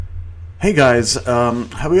Hey guys,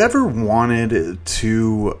 have you ever wanted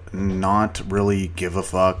to not really give a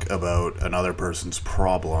fuck about another person's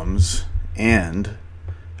problems? And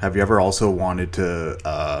have you ever also wanted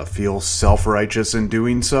to feel self-righteous in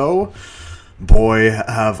doing so? Boy,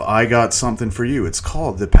 have I got something for you. It's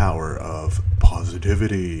called the power of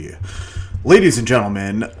positivity. Ladies and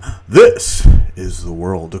gentlemen, this is the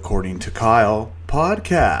World According to Kyle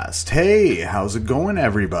podcast. Hey, how's it going,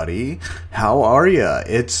 everybody? How are ya?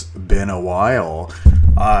 It's been a while.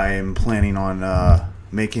 I'm planning on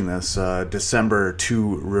making this December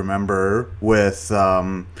to remember with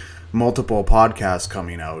multiple podcasts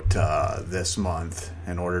coming out this month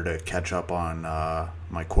in order to catch up on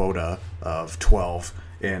my quota of 12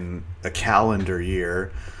 in a calendar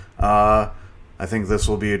year. I think this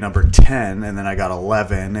will be number 10, and then I got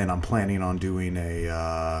 11, and I'm planning on doing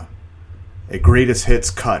a greatest hits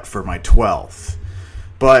cut for my 12th.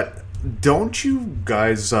 But don't you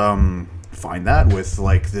guys find that with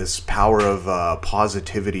like this power of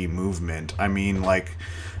positivity movement? I mean, like,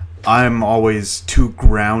 I'm always too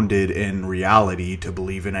grounded in reality to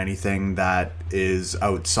believe in anything that is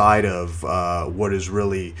outside of what is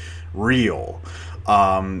really real.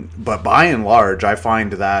 But by and large, I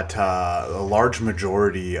find that a large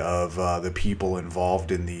majority of the people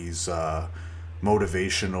involved in these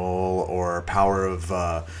motivational or power of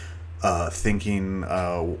thinking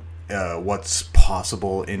what's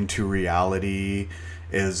possible into reality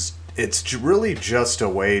it's really just a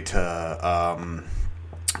way to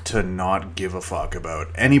not give a fuck about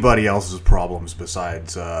anybody else's problems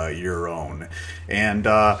besides your own, and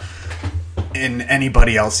in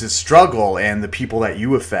anybody else's struggle and the people that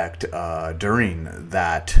you affect during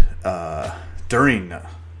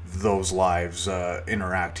those lives,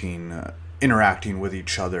 interacting with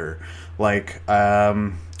each other. Like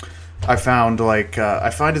I find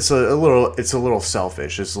it's a little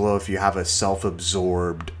selfish. It's a little, if you have a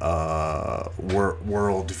self-absorbed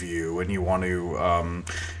worldview and you want to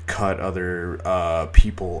cut other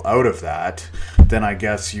people out of that, then I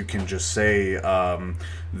guess you can just say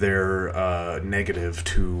they're negative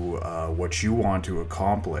to what you want to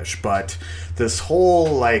accomplish. But this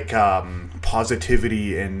whole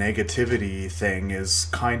positivity and negativity thing is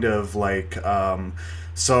kind of like,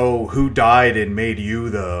 so who died and made you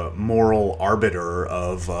the moral arbiter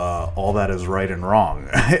of all that is right and wrong,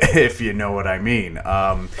 if you know what I mean?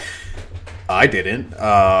 I didn't.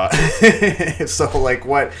 So, like,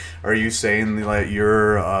 what are you saying? Like,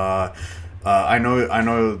 you're I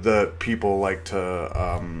know that people like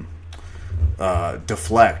to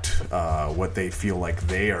deflect what they feel like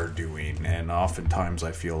they are doing, and oftentimes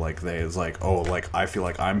I feel like I feel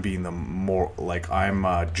like I'm being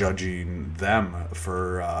I'm judging them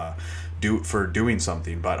for doing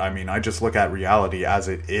something. But I mean, I just look at reality as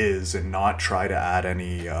it is and not try to add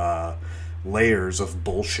any layers of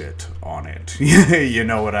bullshit on it. You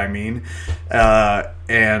know what I mean? I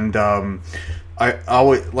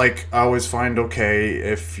always find, okay,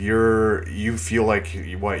 if you feel like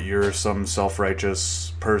you're some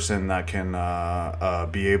self-righteous person that can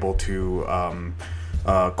be able to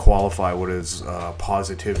qualify what is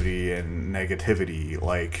positivity and negativity.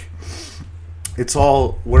 Like, it's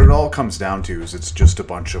all, what it all comes down to is it's just a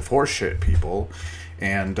bunch of horseshit people.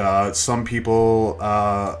 And some people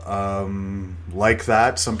like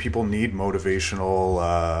that. Some people need motivational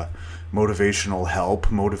help,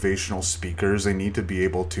 motivational speakers. They need to be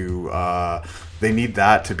able to they need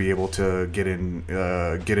that to be able to get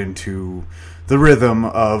into the rhythm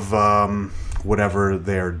of whatever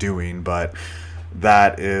they're doing. But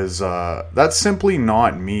that's simply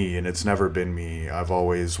not me, and it's never been me. I've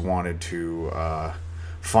always wanted to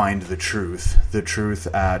find the truth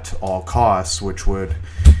at all costs, which would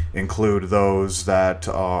include those that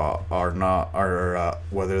are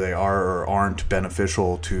whether they are or aren't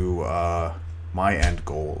beneficial to my end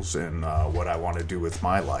goals and what I want to do with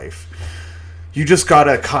my life. You just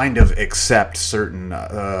gotta kind of accept certain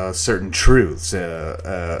truths.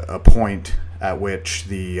 A point at which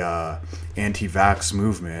the anti-vax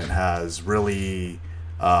movement has really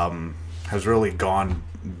gone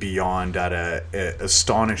beyond at a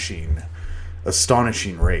astonishing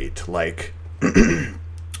rate. Like,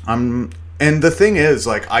 and the thing is,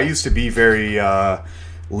 like, I used to be very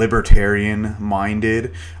libertarian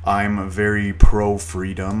minded. I'm very pro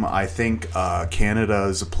freedom. I think Canada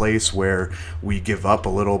is a place where we give up a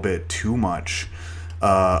little bit too much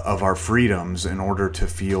of our freedoms in order to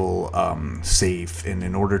feel safe, and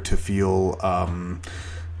in order to feel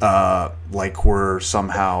like we're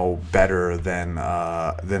somehow better than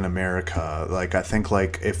America. Like I think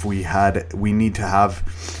like if we need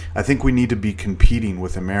to be competing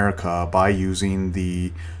with America by using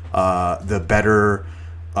the better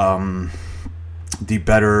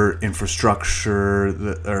infrastructure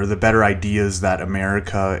or the better ideas that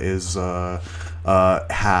America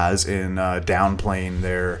has in downplaying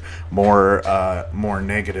their more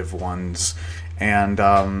negative ones. And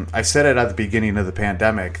I said it at the beginning of the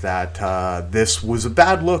pandemic that this was a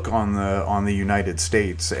bad look on the United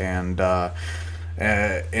States, and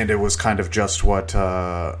it was kind of just what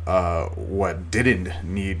didn't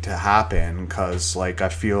need to happen, because like I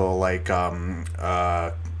feel like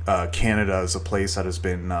Canada is a place that has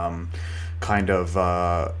been kind of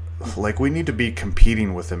like we need to be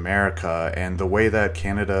competing with America, and the way that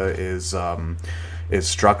Canada is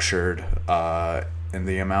structured. And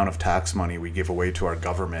the amount of tax money we give away to our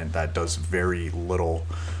government that does very little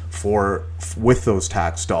with those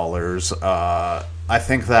tax dollars. I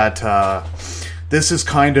think that this is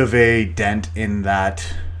kind of a dent in that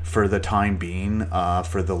for the time being,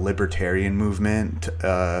 for the libertarian movement,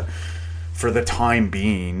 for the time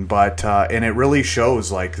being. But and it really shows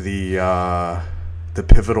like the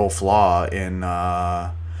pivotal flaw in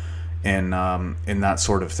that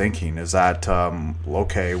sort of thinking is that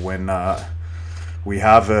okay, when we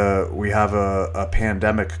have a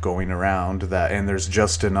pandemic going around and there's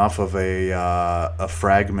just enough of a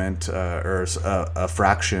fragment or a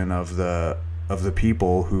fraction of the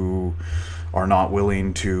people who are not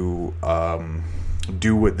willing to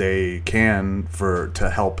do what they can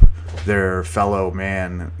to help their fellow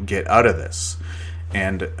man get out of this.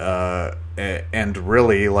 And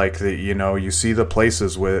really, like you see the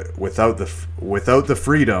places without the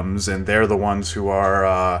freedoms, and they're the ones who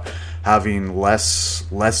are having less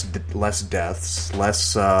deaths,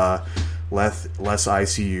 less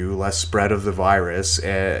ICU, less spread of the virus,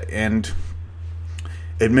 and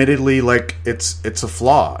admittedly, like it's a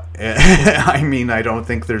flaw. I mean, I don't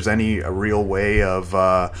think there's any real way of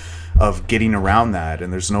getting around that,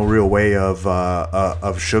 and there's no real way of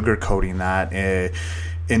sugarcoating that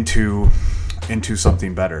into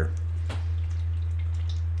something better.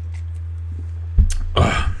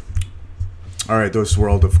 All right, this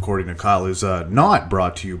world of According to Kyle is not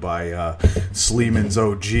brought to you by Sleeman's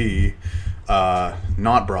OG.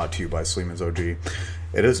 Not brought to you by Sleeman's OG.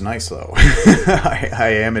 It is nice though.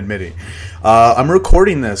 I am admitting. I'm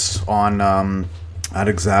recording this on at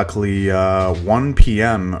exactly 1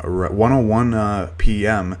 p.m. 1:01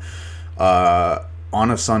 p.m.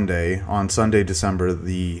 On Sunday, December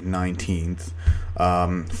the 19th.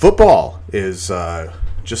 Football is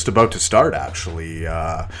just about to start, actually.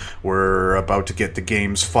 We're about to get the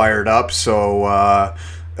games fired up, so I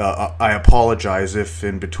apologize if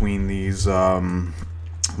in between these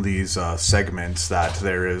segments that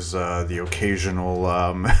there is the occasional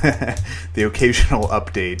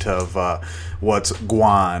update of what's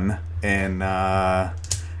going in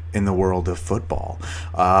the world of football.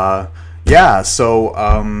 Yeah, so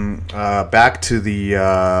back to the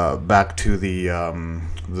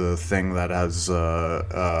thing that has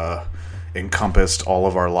encompassed all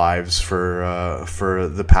of our lives for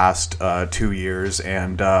the past 2 years,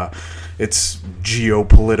 and its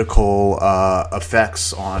geopolitical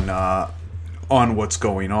effects on what's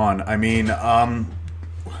going on. I mean,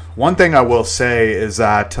 one thing I will say is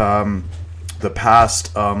that the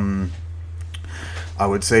past, I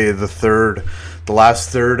would say the last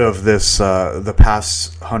third of this, the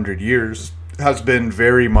past 100 years has been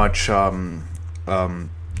very much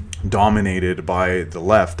dominated by the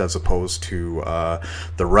left as opposed to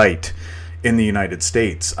the right in the United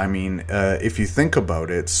States. I mean, if you think about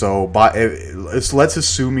it, so let's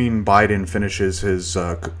assuming Biden finishes his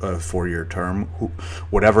 4-year term.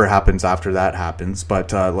 Whatever happens after that happens.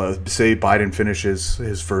 But let's say Biden finishes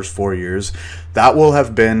his first 4 years. There will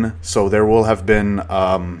have been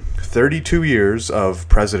 32 years of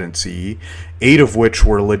presidency, 8 of which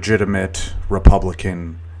were legitimate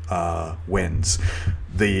Republican wins.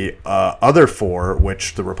 The other 4,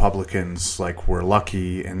 which the Republicans were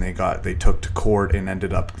lucky and they took to court and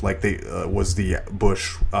ended up was the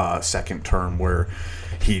Bush second term, where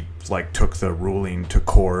he took the ruling to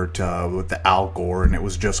court with the Al Gore, and it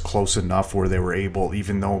was just close enough where they were able,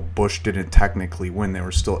 even though Bush didn't technically win, they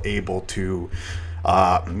were still able to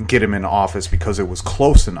get him in office because it was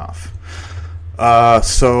close enough.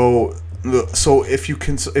 So if you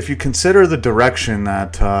consider the direction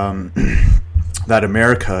that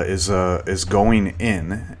America is going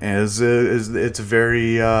in is it's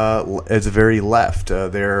very left.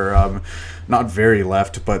 They're not very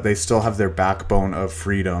left, but they still have their backbone of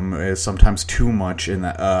freedom. Is sometimes too much in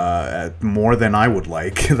that, more than I would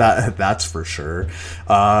like. That's for sure.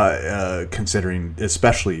 Considering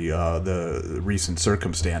especially the recent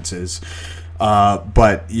circumstances.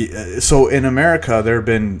 So in America, there have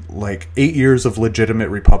been like 8 years of legitimate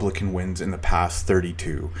Republican wins in the past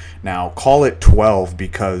 32. Now, call it 12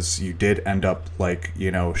 because you did end up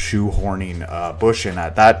shoehorning Bush in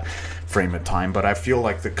at that frame of time. But I feel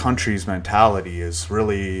like the country's mentality is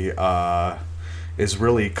really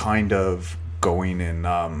kind of going in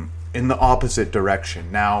the opposite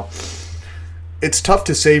direction. Now, it's tough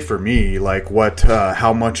to say for me, like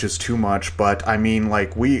how much is too much, but I mean,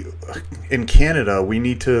 like in Canada, we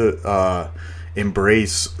need to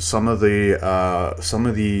embrace some of the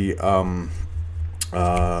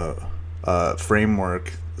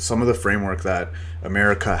framework that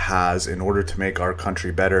America has in order to make our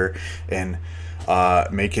country better and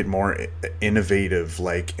make it more innovative.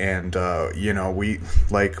 We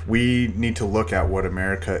need to look at what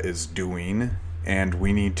America is doing. And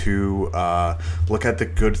we need to look at the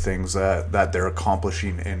good things that they're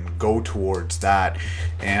accomplishing and go towards that.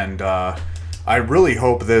 And I really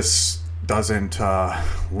hope this doesn't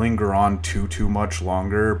linger on too much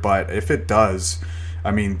longer. But if it does, I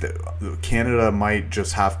mean, Canada might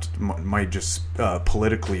just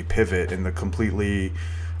politically pivot in the completely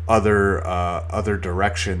other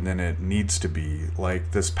direction than it needs to be. Like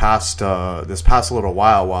this past little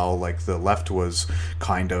while like the left was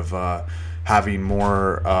kind of having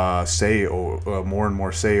more more and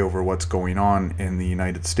more say over what's going on in the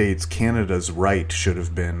United States, Canada's right should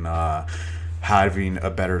have been having a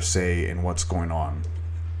better say in what's going on.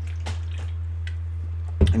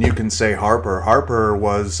 And you can say Harper. Harper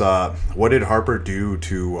was what did Harper do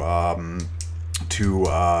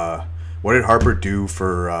what did Harper do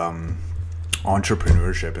for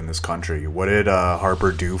entrepreneurship in this country? What did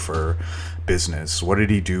Harper do for business? What did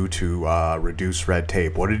he do to reduce red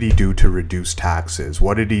tape? What did he do to reduce taxes?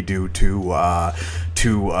 What did he do to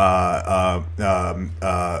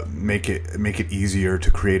make it easier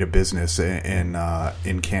to create a business in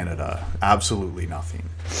Canada? Absolutely nothing.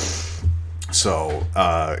 So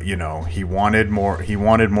he wanted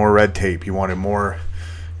more red tape. He wanted more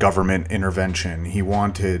government intervention. He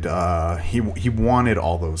wanted he wanted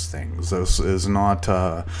all those things. This is not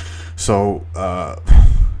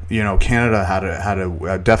Canada had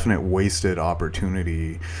a definite wasted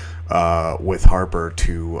opportunity with Harper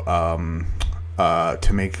to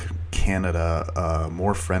make Canada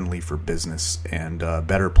more friendly for business and a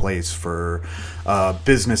better place for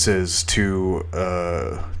businesses to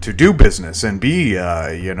do business and be.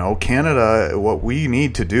 Canada, what we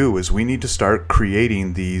need to do is we need to start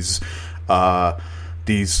creating these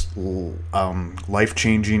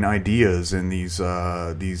life-changing ideas and these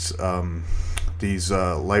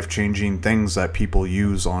life-changing things that people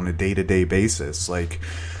use on a day-to-day basis. Like,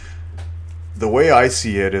 the way I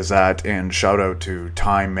see it is that, and shout out to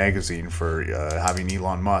Time Magazine for having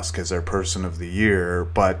Elon Musk as their person of the year,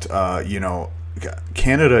 but,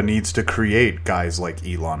 Canada needs to create guys like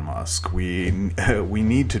Elon Musk. We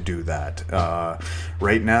need to do that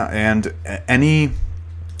right now. And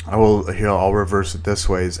I'll reverse it this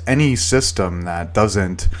way: is any system that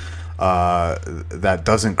doesn't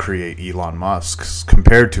create Elon Musk's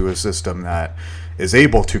compared to a system that is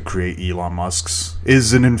able to create Elon Musk's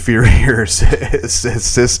is an inferior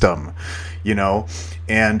system,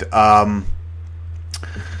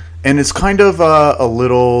 and it's kind of a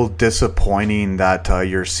little disappointing that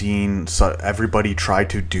you're seeing everybody try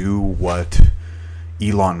to do what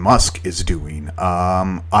Elon Musk is doing.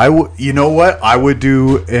 You know what I would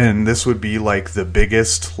do, and this would be like the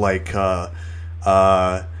biggest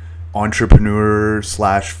entrepreneur /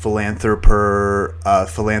 philanthropo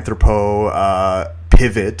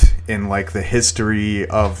pivot in like the history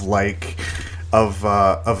of money of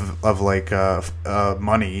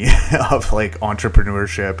like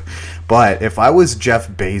entrepreneurship. But if I was Jeff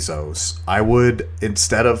Bezos, I would,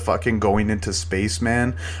 instead of fucking going into space,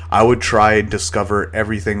 man, I would try and discover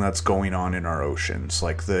everything that's going on in our oceans,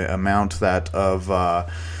 like the amount of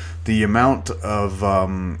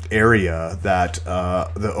area that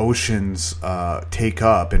the oceans take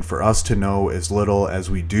up, and for us to know as little as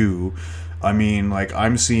we do. I mean, like,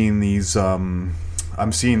 I'm seeing these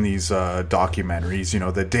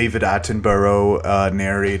documentaries, the David Attenborough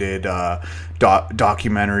narrated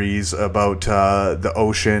documentaries about the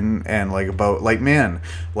ocean, and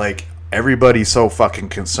everybody's so fucking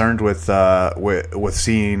concerned with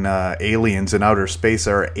seeing aliens in outer space.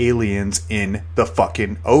 There are aliens in the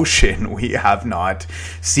fucking ocean. We have not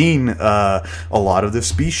seen a lot of the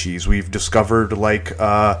species. We've discovered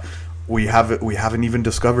we haven't even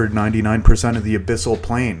discovered 99% of the abyssal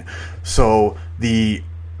plain. So the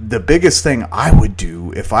biggest thing I would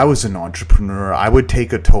do if I was an entrepreneur, I would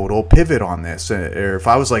take a total pivot on this. Or if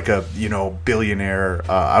I was like a billionaire,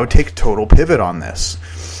 I would take a total pivot on this.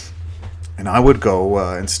 And I would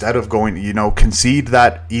go, instead of going, concede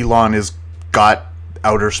that Elon has got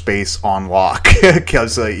outer space on lock,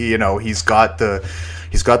 because he's got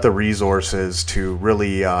the resources to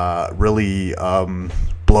really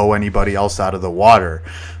blow anybody else out of the water.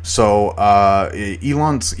 So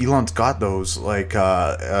Elon's got those,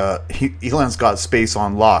 Elon's got space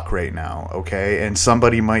on lock right now, okay? And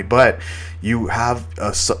somebody might, but you have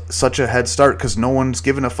such a head start because no one's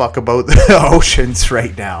giving a fuck about the oceans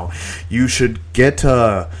right now. You should get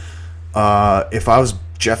if I was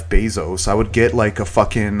Jeff Bezos, I would get like a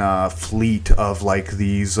fucking fleet of like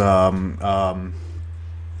these what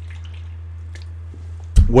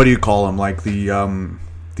do you call them, like the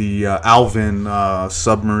Alvin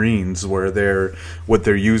submarines, where they're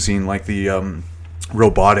using, like the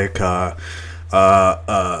robotic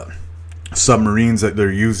submarines that they're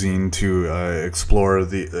using to explore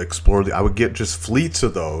the. I would get just fleets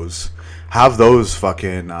of those, have those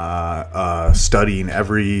fucking studying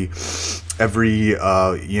every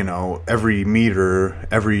meter,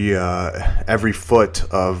 every foot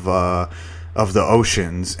of the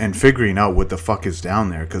oceans, and figuring out what the fuck is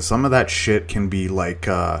down there, because some of that shit can be like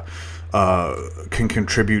can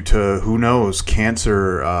contribute to, who knows,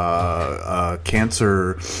 cancer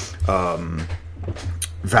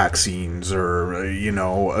vaccines,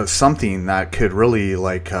 or something that could really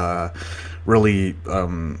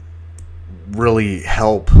really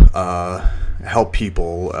help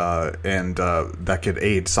people, and that could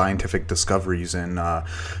aid scientific discoveries in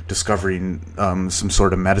discovering some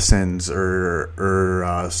sort of medicines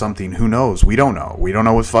or something. Who knows? We don't know. We don't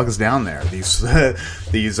know what the fuck is down there. These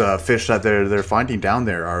fish that they're finding down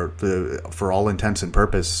there are, for all intents and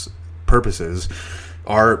purposes,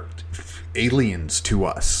 are aliens to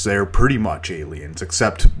us. They're pretty much aliens,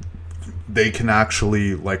 except they can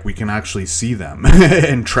actually, we can actually see them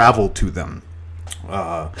and travel to them.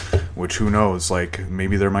 Which, who knows,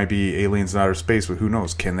 maybe there might be aliens in outer space, but who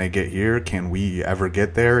knows? Can they get here? Can we ever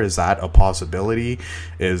get there? Is that a possibility?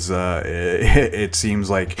 It seems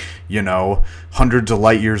like, hundreds of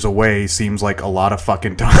light years away seems like a lot of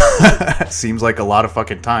fucking time. Seems like a lot of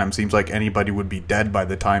fucking time. Seems like anybody would be dead by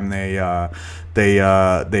the time they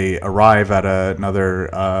arrive at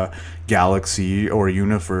another galaxy or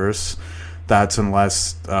universe. That's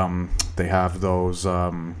unless they have those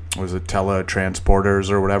teletransporters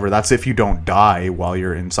or whatever. That's if you don't die while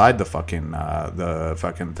you're inside the fucking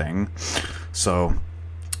thing. So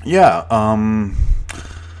yeah,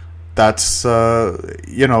 that's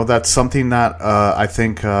that's something that I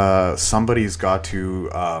think somebody's got to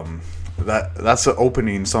that's an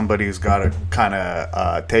opening somebody's got to kind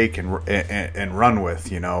of take and run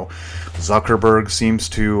with. Zuckerberg seems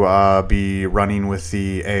to be running with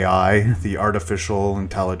the AI, the artificial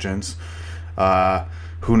intelligence.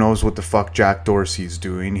 Who knows what the fuck Jack Dorsey's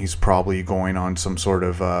doing? He's probably going on some sort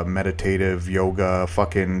of meditative yoga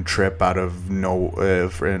fucking trip out of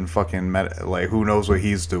and fucking who knows what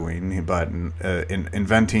he's doing? But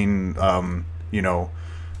inventing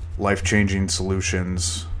life-changing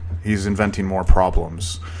solutions. He's inventing more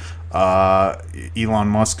problems. Elon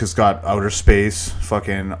Musk has got outer space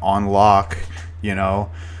fucking on lock.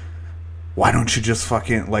 Why don't you just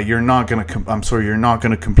fucking, you're not gonna you're not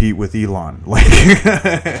gonna compete with Elon.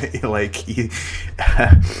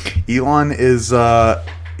 Elon is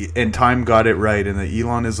and time got it right, and that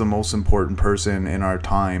Elon is the most important person in our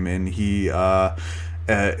time, and he and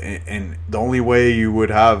the only way you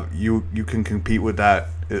would have you can compete with that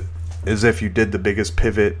is if you did the biggest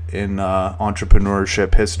pivot in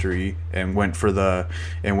entrepreneurship history and went for the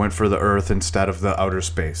Earth instead of the outer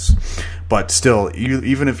space. But still,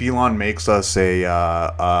 even if Elon makes us a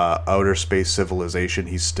outer space civilization,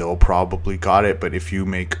 he's still probably got it. But if you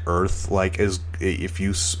make Earth if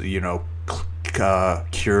you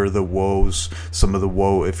cure the woes, some of the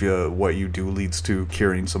woe, what you do leads to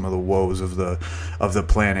curing some of the woes of the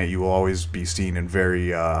planet, you will always be seen in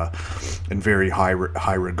very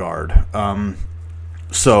high regard.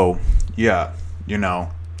 So yeah,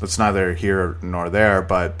 it's neither here nor there,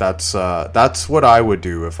 but that's what I would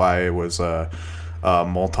do if I was a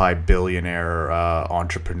multi-billionaire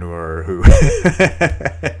entrepreneur who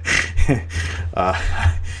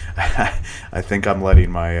I think I'm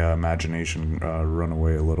letting my imagination run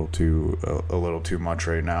away a little too much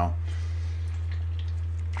right now.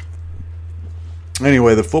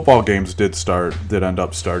 Anyway, the football games did end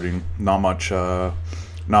up starting. Not much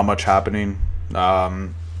happening.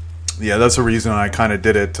 Yeah, that's the reason I kind of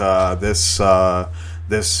did it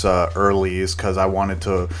this early, is because I wanted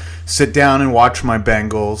to sit down and watch my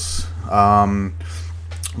Bengals.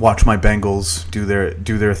 Do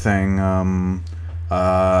their thing.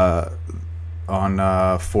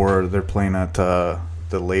 They're playing at the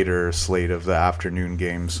later slate of the afternoon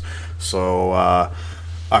games, so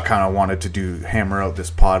I kind of wanted to hammer out this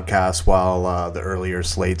podcast while the earlier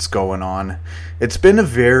slate's going on. It's been a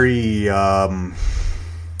very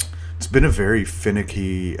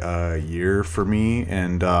finicky year for me,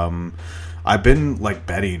 and I've been like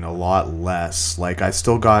betting a lot less. Like, I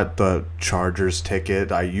still got the Chargers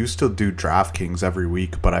ticket. I used to do DraftKings every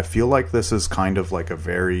week, but I feel like this is kind of like a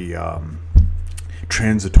very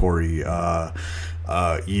transitory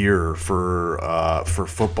year for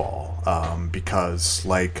football, because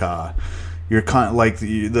like you're kind of like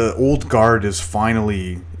the old guard is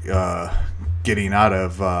finally getting out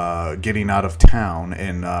of town,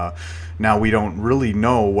 and now we don't really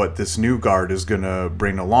know what this new guard is going to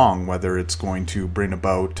bring along, whether it's going to bring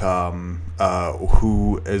about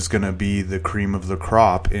who is going to be the cream of the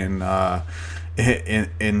crop in the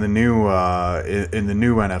new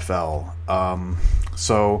NFL.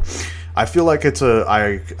 So I feel like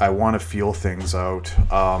I want to feel things out.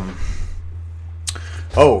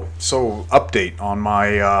 So update on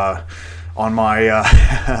my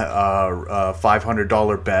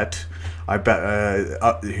 $500 bet. I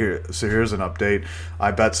bet here's an update.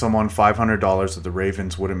 I bet someone $500 that the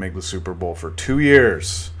Ravens wouldn't make the Super Bowl for 2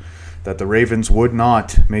 years. That the Ravens would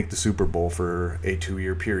not make the Super Bowl for a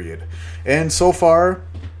 2-year period. And so far,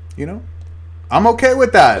 I'm okay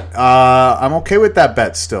with that. I'm okay with that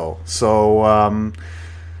bet still. So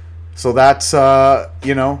that's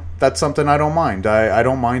that's something I don't mind. I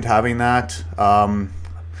don't mind having that.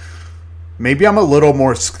 Maybe I'm a little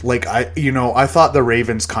more like I thought the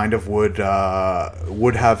Ravens kind of would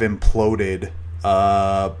have imploded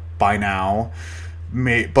by now,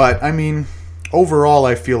 but I mean, overall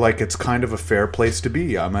I feel like it's kind of a fair place to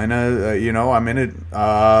be. I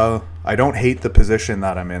don't hate the position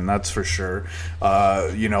that I'm in, that's for sure. I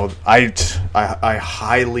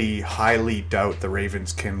highly doubt the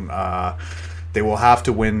Ravens can. They will have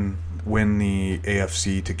to win the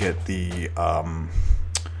AFC to get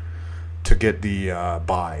the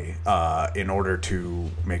bye in order to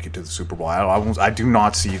make it to the Super Bowl. I do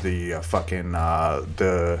not see the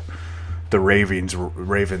the Ravens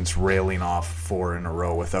railing off 4 in a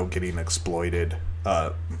row without getting exploited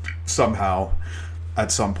somehow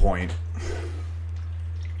at some point.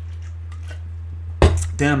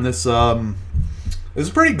 Damn, this is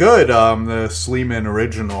pretty good. The Sleeman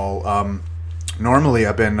original. Normally,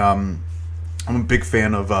 I'm a big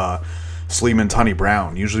fan of Sleeman's Honey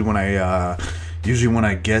Brown. Usually when I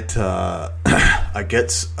get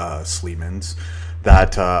Sleeman's,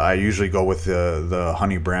 that I usually go with the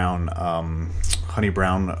Honey Brown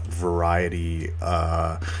variety.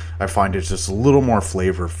 I find it's just a little more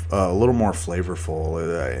flavorful,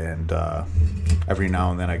 and every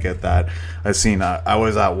now and then I get that. I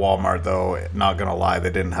was at Walmart though. Not gonna lie, they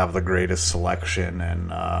didn't have the greatest selection,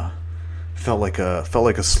 and felt like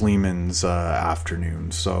a Sleeman's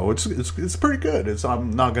afternoon. So it's pretty good.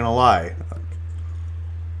 I'm not gonna lie.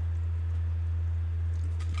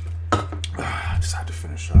 I just had to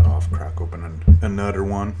finish that off. Crack open another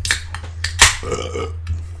one.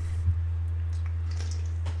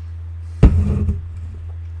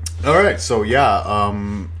 All right, so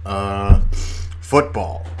yeah,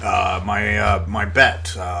 football. My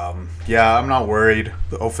bet. Yeah, I'm not worried.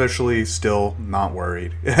 Officially, still not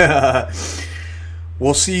worried.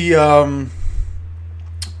 We'll see.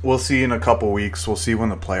 We'll see in a couple weeks. We'll see when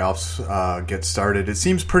the playoffs get started. It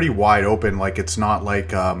seems pretty wide open. Like, it's not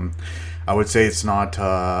like I would say it's not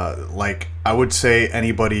like I would say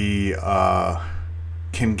anybody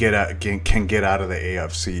can get out of the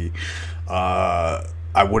AFC.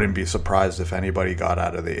 I wouldn't be surprised if anybody got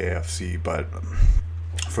out of the AFC, but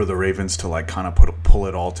for the Ravens to like kind of pull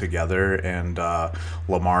it all together, and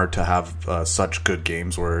Lamar to have such good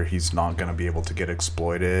games where he's not going to be able to get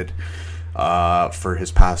exploited for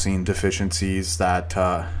his passing deficiencies, that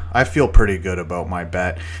I feel pretty good about my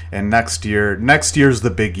bet. And next year's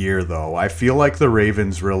the big year, though. I feel like the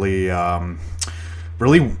Ravens really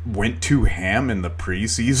really went to ham in the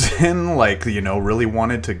preseason. Like, really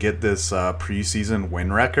wanted to get this preseason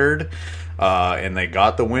win record. And they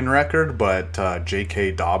got the win record, but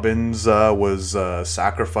J.K. Dobbins was a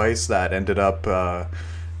sacrifice that ended up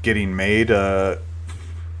getting made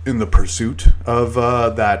in the pursuit of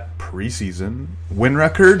that preseason win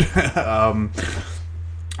record.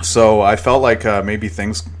 So I felt like maybe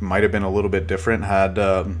things might have been a little bit different had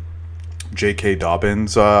J.K.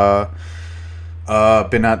 Dobbins been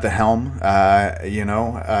at the helm, you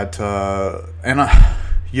know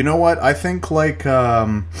what? I think like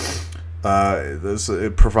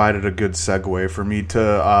it provided a good segue for me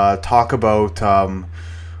to talk about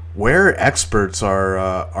where experts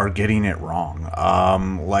are getting it wrong.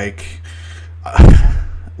 Like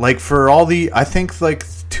for all the, I think like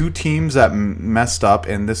two teams that messed up,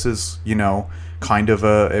 and this is kind of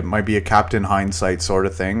it might be a Captain Hindsight sort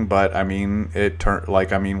of thing, but I mean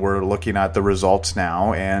we're looking at the results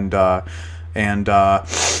now, and where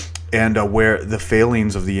the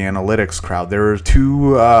failings of the analytics crowd. There are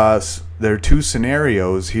two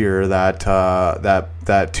scenarios here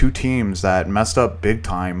that two teams that messed up big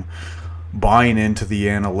time buying into the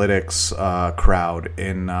analytics crowd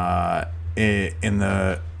in the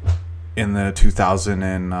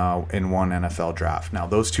 2001 NFL draft. Now,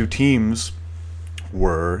 those two teams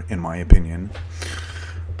were, in my opinion,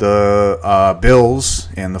 the Bills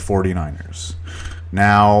and the 49ers.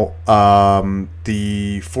 Now,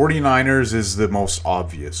 the 49ers is the most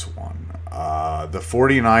obvious one. The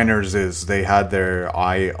 49ers they had their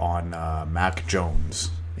eye on Mac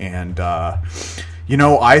Jones. And, I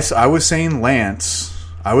was saying Lance.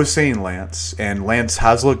 And Lance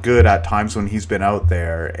has looked good at times when he's been out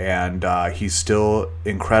there, and he's still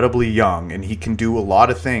incredibly young, and he can do a lot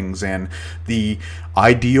of things. And the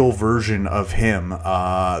ideal version of him,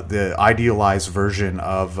 the idealized version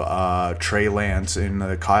of Trey Lance in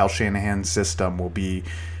the Kyle Shanahan system will be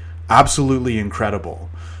absolutely incredible.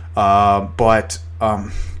 But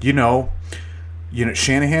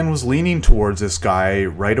Shanahan was leaning towards this guy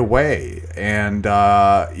right away, and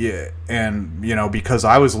because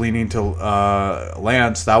I was leaning to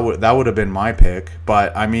Lance, that would have been my pick.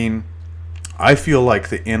 But I mean, I feel like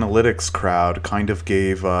the analytics crowd kind of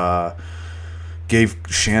gave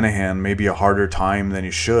Shanahan maybe a harder time than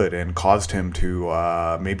he should, and caused him to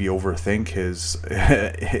maybe overthink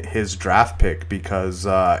his draft pick, because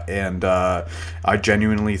I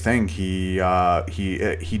genuinely think he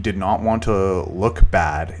did not want to look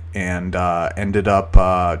bad, and ended up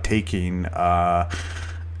taking the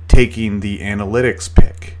analytics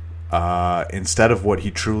pick instead of what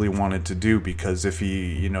he truly wanted to do. Because if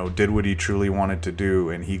he did what he truly wanted to do,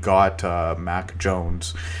 and he got Mac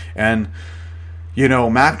Jones, and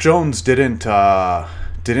Mac Jones didn't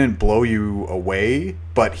blow you away,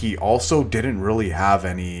 but he also didn't really have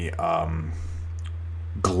any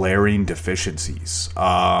glaring deficiencies. He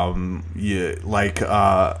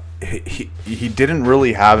didn't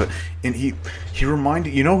really have, and he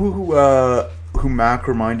reminded, who Mac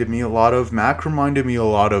reminded me a lot of? Mac reminded me a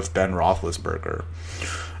lot of Ben Roethlisberger.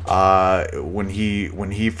 When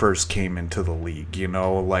he first came into the league,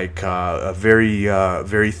 a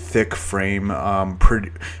very thick frame,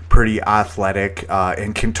 pretty athletic,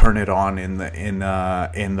 and can turn it on in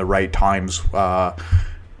the right times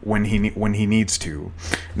when he needs to.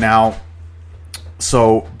 Now,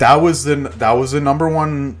 so that was the number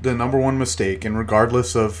one mistake, and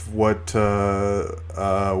regardless of what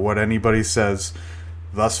anybody says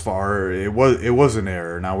thus far, it was an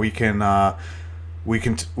error. Now we can have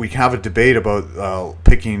a debate about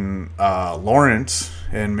picking Lawrence,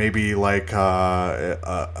 and maybe but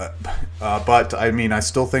I mean, I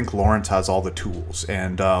still think Lawrence has all the tools,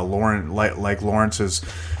 and Lawrence is,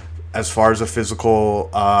 as far as a physical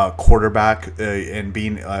quarterback, and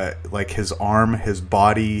being his arm, his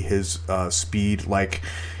body, his speed,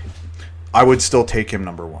 I would still take him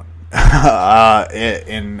number one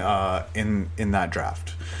in that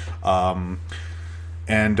draft.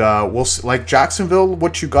 And Jacksonville,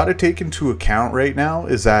 what you got to take into account right now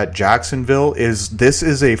is that Jacksonville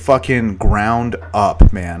is a fucking ground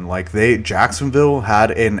up, man. Jacksonville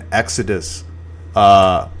had an exodus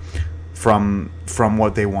from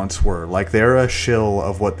what they once were. They're a shill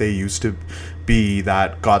of what they used to be,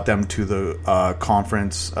 that got them to the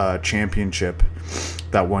conference championship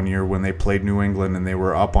that one year when they played New England, and they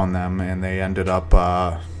were up on them, and they ended up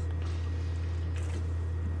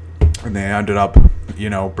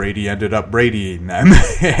Brady ended up Bradying them,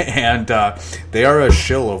 and they are a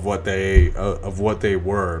shill of what they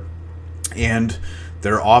were. And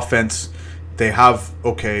their offense, they have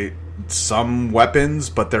some weapons,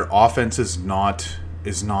 but their offense is not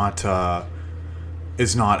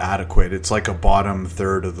is not adequate. It's like a bottom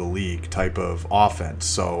third of the league type of offense.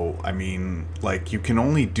 So, I mean, like, you can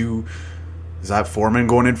only do... Is that Foreman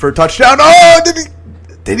going in for a touchdown? Oh,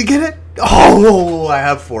 did he get it? Oh, I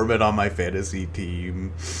have Foreman on my fantasy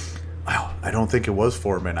team. I don't think it was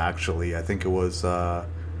Foreman, actually. I think it was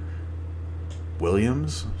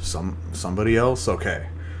Williams? Somebody else? Okay.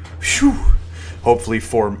 Whew. Hopefully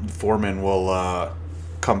Foreman will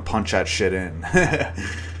come punch that shit in.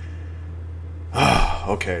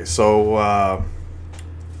 Okay, so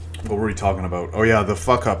what were we talking about? Oh yeah, the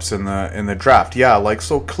fuck ups in the draft. Yeah, like,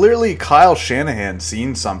 so clearly Kyle Shanahan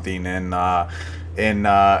seen something in Mac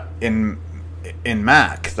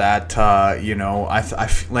that I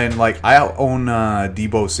own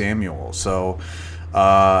Deebo Samuel, so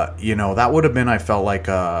that would have been, I felt like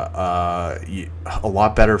a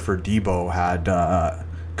lot better for Deebo had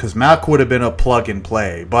because Mac would have been a plug and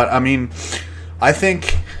play. But I mean, I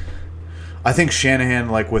think Shanahan,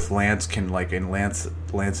 like, with Lance, can, like, in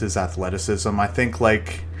Lance's athleticism, I think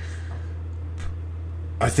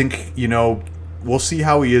we'll see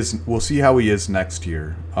how he is. We'll see how he is next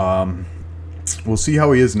year. We'll see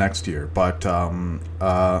how he is next year. But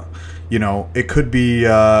it could be.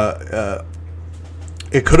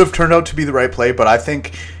 It could have turned out to be the right play, but I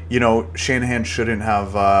think Shanahan shouldn't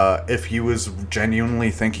have. If he was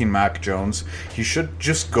genuinely thinking Mac Jones, he should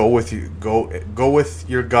just go with your gut.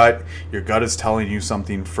 Your gut is telling you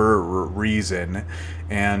something for a reason,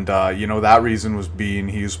 and that reason was being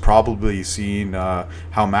he's probably seen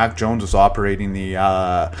how Mac Jones was operating the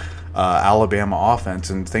Alabama offense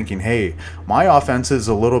and thinking, hey, my offense is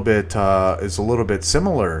a little bit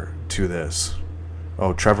similar to this.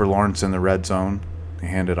 Oh, Trevor Lawrence in the red zone. They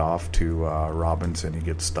hand it off to Robinson. He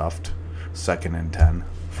gets stuffed. 2nd and 10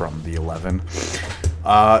 from the 11.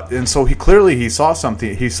 And so he saw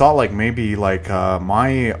something. He saw, like, maybe like the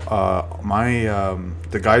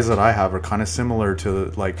guys that I have are kind of similar to,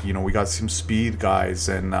 like, we got some speed guys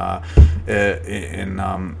and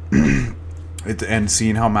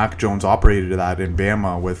seeing how Mac Jones operated that in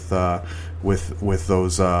Bama with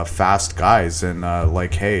those fast guys, and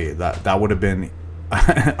like, hey, that would have been.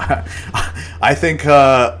 I think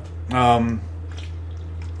a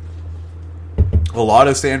lot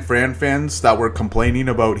of San Fran fans that were complaining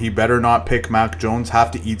about he better not pick Mac Jones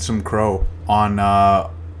have to eat some crow on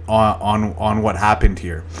what happened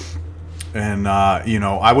here. And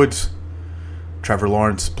I would. Trevor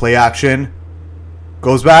Lawrence, play action,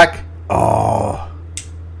 goes back. Oh,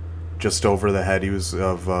 just over the head. He was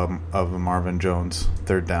of Marvin Jones.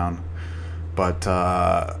 3rd down,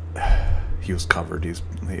 but. He was covered. He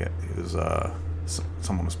was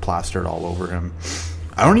someone was plastered all over him.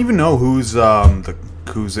 I don't even know who's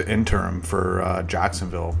interim for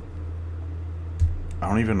Jacksonville. I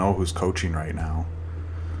don't even know who's coaching right now.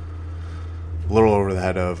 A little over the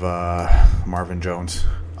head of Marvin Jones.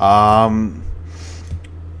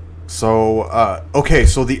 So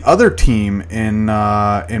the other team in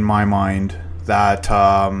my mind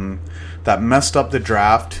that messed up the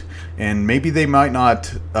draft, and maybe they might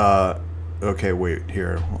not. Okay, wait,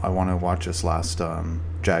 here. I want to watch this last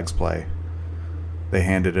Jags play. They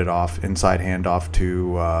handed it off, inside handoff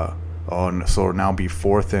to, so now be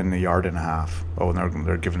 4th and 1.5 yards. Oh, and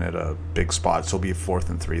they're giving it a big spot, so it'll be 4th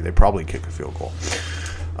and 3. They probably kick a field goal.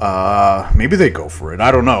 Maybe they go for it. I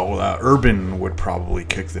don't know. Urban would probably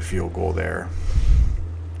kick the field goal there.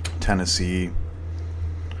 Tennessee,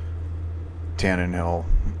 Tannehill,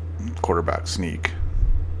 quarterback sneak,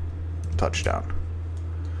 touchdown.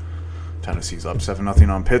 Tennessee's up 7-0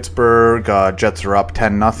 on Pittsburgh. Jets are up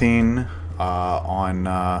 10-0 on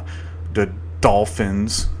the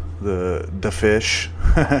Dolphins, the fish.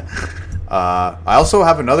 I also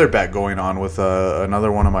have another bet going on with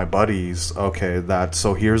another one of my buddies. Okay,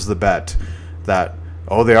 so here's the bet that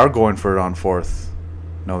they are going for it on 4th.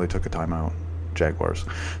 No, they took a timeout. Jaguars.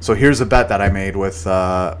 So here's a bet that I made with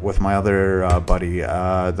my other buddy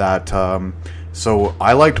that. So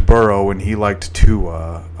I liked Burrow and he liked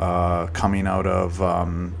Tua coming out of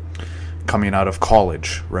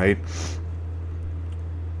college, right?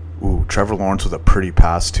 Ooh, Trevor Lawrence with a pretty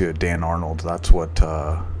pass to Dan Arnold. That's what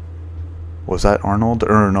was that Arnold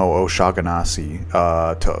or no O'Shaughnessy?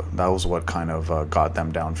 That was what kind of got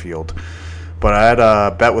them downfield. But I had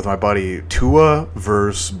a bet with my buddy Tua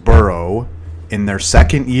versus Burrow in their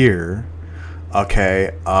 2nd year.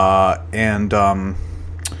 Okay,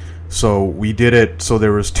 so we did it. So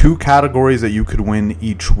there was 2 categories that you could win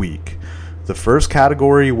each week. The first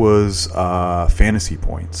category was fantasy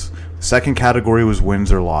points. The second category was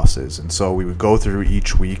wins or losses. And so we would go through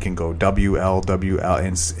each week and go WL,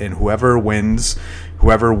 WL, and whoever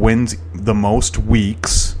wins the most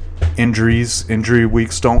weeks Injury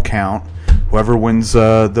weeks don't count. Whoever wins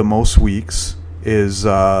the most weeks is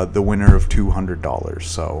the winner of $200.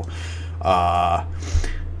 So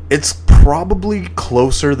it's probably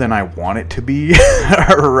closer than I want it to be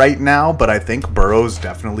right now, but I think Burrow's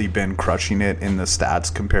definitely been crushing it in the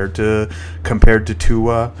stats compared to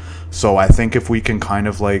Tua. So I think if we can kind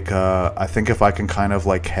of like, if I can kind of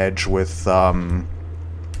like hedge with,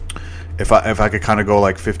 if I could kind of go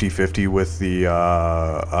like 50-50 with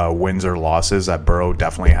the wins or losses, that Burrow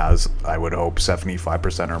definitely has, I would hope,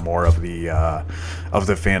 75% or more of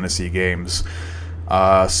the fantasy games.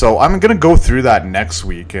 So I'm going to go through that next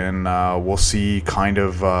week, and we'll see kind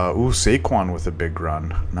of, Saquon with a big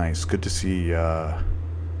run. Nice. Good to see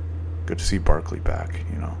Barkley back,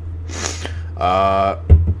 you know.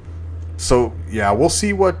 So yeah, we'll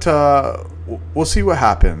see what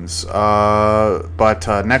happens.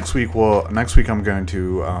 But next week I'm going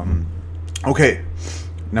to, okay,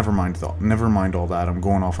 never mind all that. I'm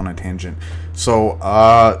going off on a tangent. So,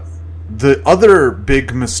 the other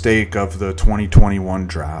big mistake of the 2021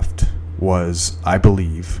 draft was, I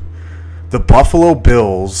believe, the Buffalo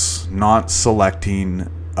Bills not selecting,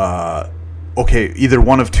 either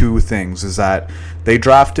one of two things, is that they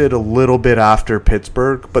drafted a little bit after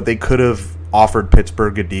Pittsburgh, but they could have offered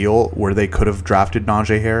Pittsburgh a deal where they could have drafted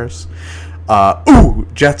Najee Harris.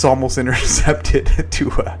 Jets almost intercepted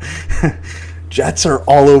Tua. Jets are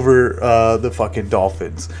all over the fucking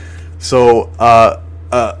Dolphins. So,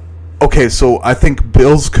 okay, so I think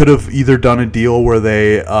Bills could have either done a deal where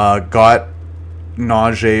they got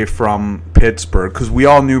Najee from Pittsburgh, because we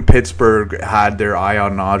all knew Pittsburgh had their eye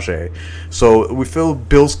on Najee. So we feel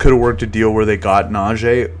Bills could have worked a deal where they got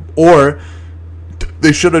Najee, or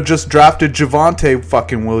they should have just drafted Javonte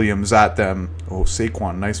fucking Williams at them. Oh,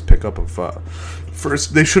 Saquon, nice pickup of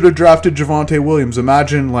first. They should have drafted Javonte Williams.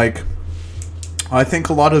 Imagine, like, I think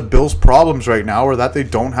a lot of Bills' problems right now are that they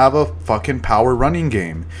don't have a fucking power running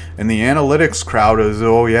game. And the analytics crowd is,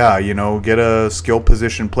 get a skill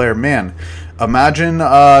position player. Man, imagine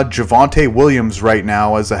Javonte Williams right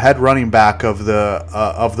now as the head running back of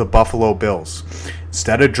the Buffalo Bills.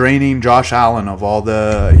 Instead of draining Josh Allen of all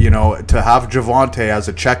the, to have Javonte as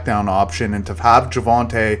a check down option, and to have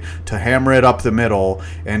Javonte to hammer it up the middle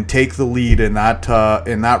and take the lead in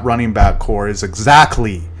that running back core is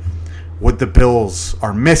exactly what the Bills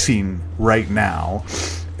are missing right now.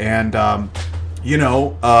 And,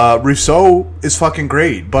 Rousseau is fucking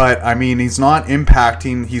great, but, I mean, he's not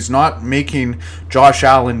making Josh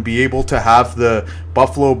Allen be able to have the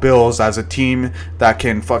Buffalo Bills as a team that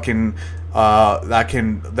can fucking, that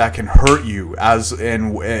can hurt you,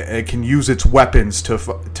 and it can use its weapons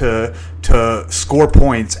to score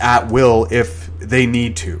points at will if they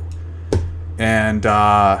need to. And,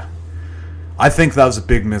 I think that was a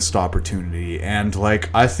big missed opportunity, and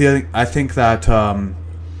I think that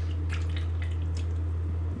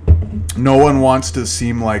no one wants to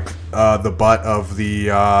seem like the butt of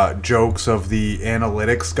the jokes of the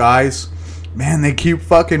analytics guys. Man, they keep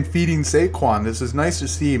fucking feeding Saquon. This is nice to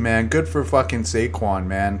see, man. Good for fucking Saquon,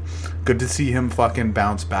 man. Good to see him fucking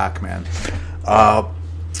bounce back, man. But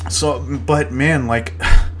man,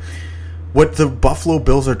 what the Buffalo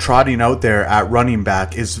Bills are trotting out there at running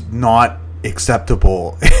back is not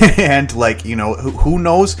acceptable. And who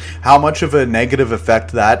knows how much of a negative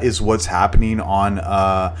effect that is what's happening on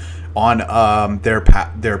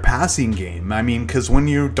their passing game. I mean, because when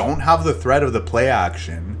you don't have the threat of the play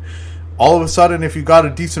action, all of a sudden, if you got a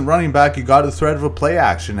decent running back, you got a threat of a play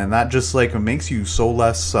action, and that just makes you so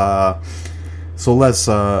less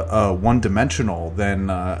one-dimensional than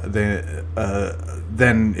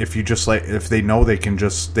if you just if they know they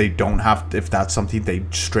don't have to, if that's something they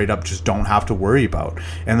straight up just don't have to worry about.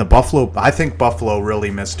 And I think Buffalo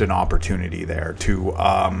really missed an opportunity there to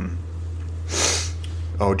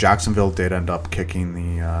Jacksonville did end up kicking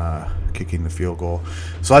the field goal.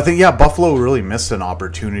 So I think, Buffalo really missed an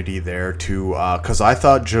opportunity there to, because I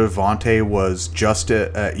thought Javonte was just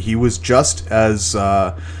as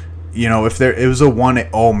if it was a one,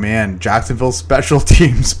 oh man, Jacksonville special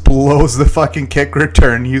teams blows the fucking kick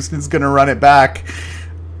return. Houston's gonna run it back.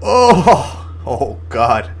 Oh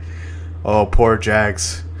God. Oh, poor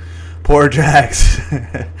Jags.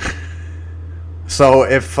 So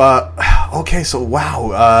if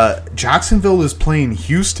Jacksonville is playing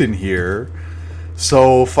Houston here.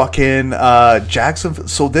 So fucking Jacksonville.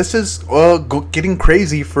 So this is getting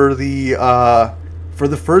crazy for the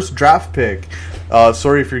first draft pick.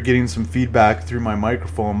 Sorry if you're getting some feedback through my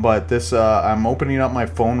microphone, but this I'm opening up my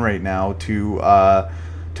phone right now to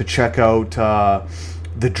check out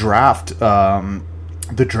the draft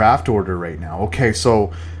order right now. Okay,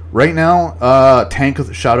 so Right now,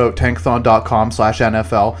 shout out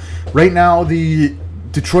tankathon.com/NFL. Right now, the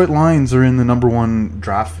Detroit Lions are in the number one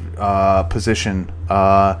draft position.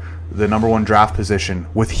 The number one draft position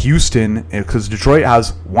with Houston, because Detroit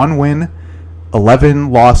has 1 win,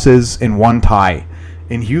 11 losses, and 1 tie.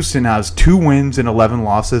 And Houston has 2 wins and 11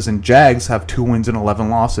 losses, and Jags have 2 wins and 11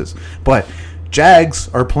 losses. But Jags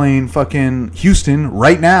are playing fucking Houston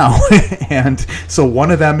right now, and so one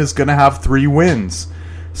of them is gonna have 3 wins.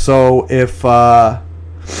 So if so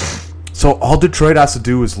all Detroit has to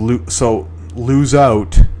do is lose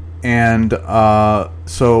out, and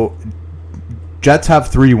so Jets have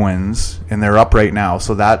 3 wins and they're up right now,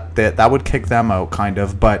 so that would kick them out kind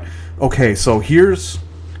of. But okay, so here is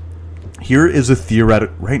a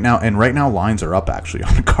theoretical right now lines are up actually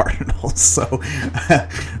on the Cardinals, so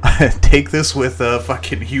take this with a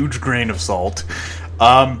fucking huge grain of salt.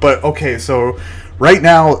 But okay, so right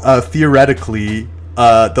now theoretically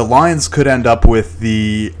the Lions could end up with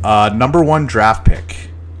the number 1 draft pick.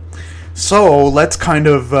 So let's kind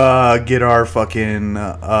of get our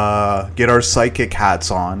psychic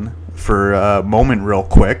hats on for a moment real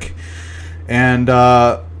quick. And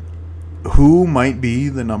who might be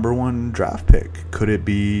the number 1 draft pick? Could it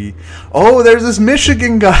be... Oh, there's this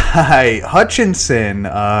Michigan guy, Hutchinson.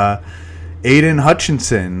 Aiden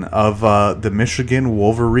Hutchinson of the Michigan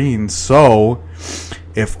Wolverines. So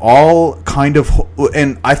if all kind of...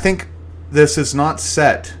 And I think this is not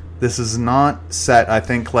set. I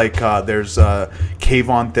think there's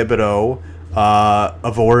Kayvon Thibodeau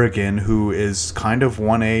of Oregon, who is kind of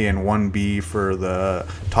 1A and 1B for the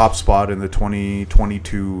top spot in the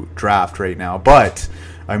 2022 draft right now. But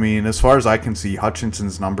I mean, as far as I can see,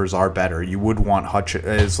 Hutchinson's numbers are better. You would want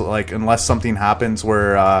unless something happens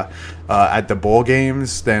where at the bowl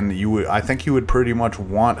games, then I think you would pretty much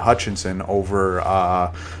want Hutchinson over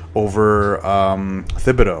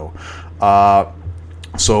Thibodeau.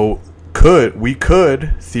 So we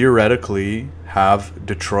could theoretically have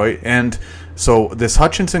Detroit, and so this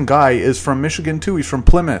Hutchinson guy is from Michigan too. He's from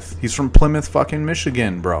Plymouth. He's from Plymouth, fucking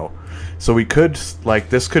Michigan, bro. So we could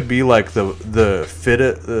this could be the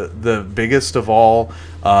biggest of all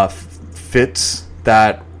fits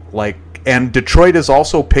that and Detroit is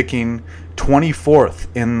also picking 24th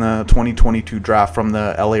in the 2022 draft from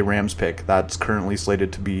the LA Rams pick. That's currently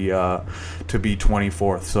slated to be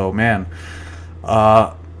 24th. So man.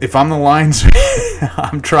 If I'm the Lions,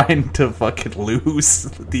 I'm trying to fucking lose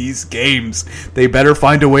these games. They better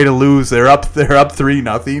find a way to lose. They're up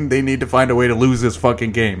 3-0. They need to find a way to lose this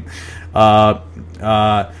fucking game.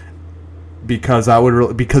 Because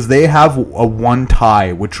they have a 1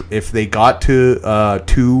 tie, which if they got to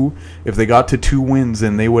 2 wins,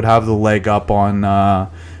 then they would have the leg up on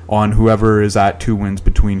whoever is at 2 wins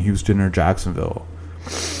between Houston or Jacksonville.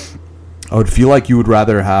 I would feel like you would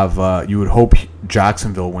rather have you would hope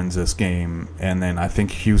Jacksonville wins this game, and then I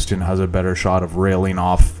think Houston has a better shot of railing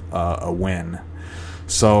off a win.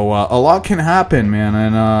 So a lot can happen, man,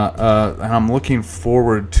 and I'm looking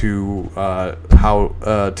forward to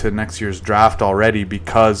to next year's draft already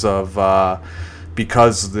because the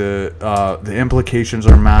implications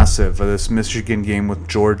are massive of this Michigan game with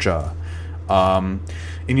Georgia, and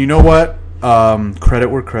you know what? Credit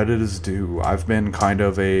where credit is due. I've been kind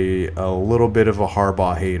of a little bit of a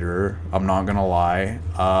Harbaugh hater. I'm not gonna lie.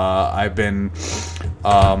 I've been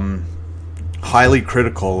highly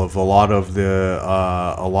critical of a lot of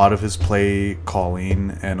his play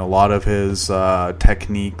calling and a lot of his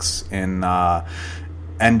techniques in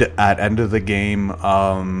end of the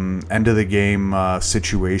game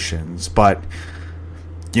situations. But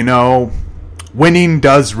you know, winning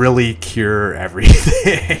does really cure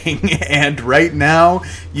everything. And right now,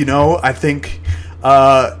 you know, I think,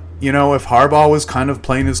 if Harbaugh was kind of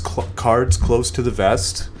playing his cards close to the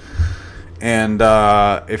vest, and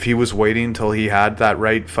if he was waiting until he had that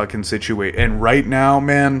right fucking situation. And right now,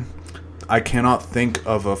 man, I cannot think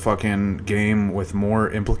of a fucking game with more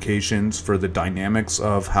implications for the dynamics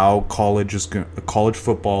of how college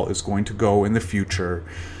football is going to go in the future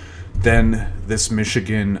than this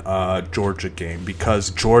Michigan Georgia game, because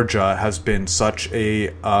Georgia has been such a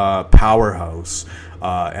powerhouse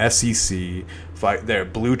SEC, their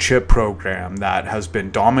blue chip program that has been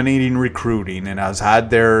dominating recruiting and has had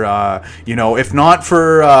their if not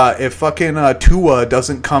for if fucking Tua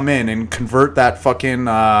doesn't come in and convert that fucking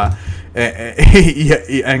and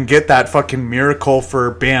get that fucking miracle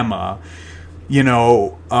for Bama.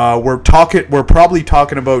 We're probably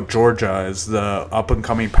talking about Georgia as the up and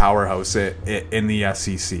coming powerhouse in the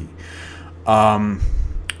SEC.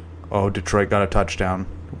 Detroit got a touchdown,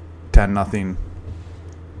 10-0.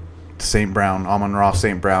 St. Brown, Amon-Ra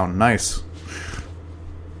St. Brown, nice.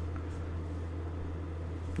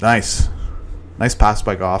 Nice pass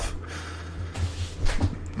by Goff.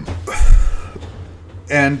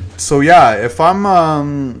 And so yeah, if I'm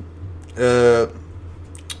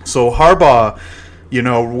so Harbaugh,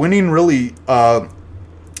 winning really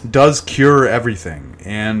does cure everything.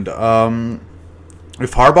 And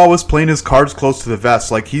if Harbaugh was playing his cards close to the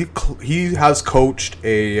vest, like he has coached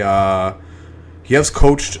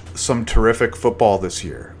some terrific football this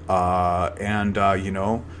year.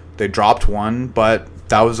 They dropped one, but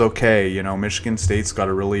that was okay. Michigan State's got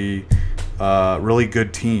a really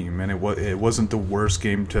good team, and it wasn't the worst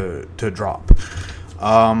game to drop.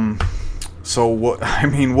 So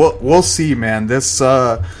we'll see, man. This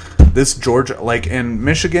Georgia, and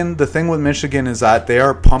Michigan, the thing with Michigan is that they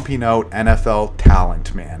are pumping out NFL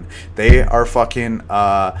talent, man. They are fucking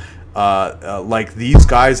these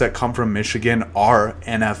guys that come from Michigan are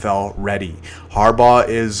NFL ready. Harbaugh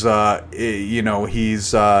is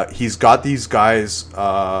he's got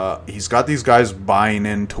these guys buying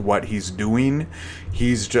into what he's doing.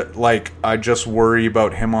 He's just I just worry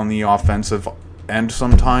about him on the offensive end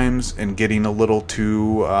sometimes and getting a little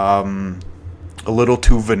too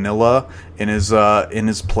vanilla in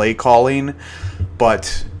his play calling.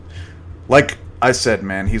 But like I said,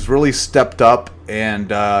 man, he's really stepped up, and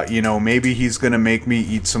maybe he's gonna make me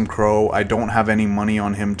eat some crow. I don't have any money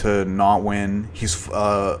on him to not win.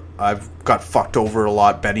 I've got fucked over a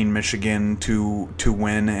lot betting Michigan to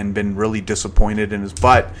win, and been really disappointed in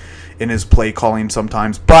his play calling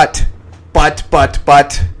sometimes. But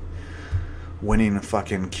winning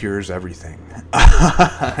fucking cures everything.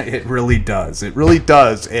 It really does.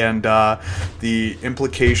 And the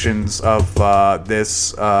implications of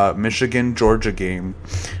this Michigan-Georgia game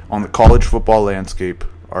on the college football landscape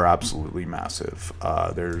are absolutely massive.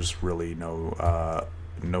 There's really no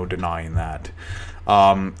denying that.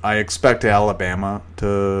 I expect Alabama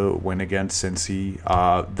to win against Cincy.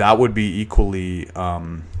 That would be equally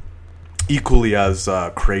as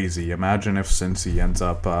crazy. Imagine if Cincy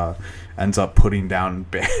ends up putting down.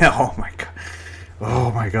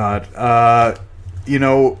 Oh my god.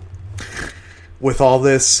 With all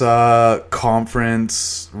this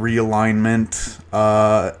conference realignment,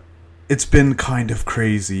 it's been kind of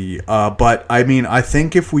crazy. But I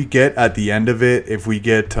think if we get at the end of it, if we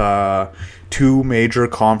get two major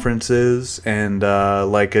conferences and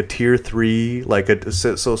a tier 3,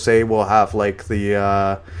 so say we'll have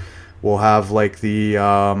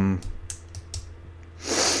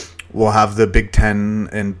we'll have the Big Ten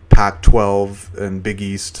and Pac-12 and Big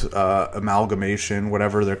East amalgamation,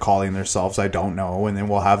 whatever they're calling themselves, I don't know. And then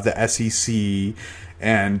we'll have the SEC,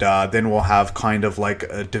 and then we'll have kind of like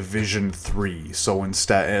a Division 3. So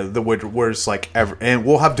instead, where's and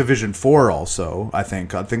we'll have Division 4 also. I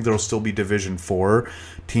think there'll still be Division 4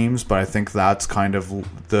 teams, but I think that's kind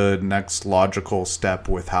of the next logical step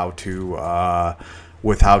with how to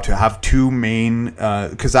have two main,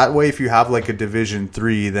 because that way if you have a Division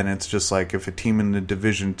 3, then it's just if a team in the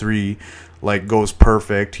Division 3 goes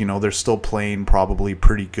perfect, they're still playing probably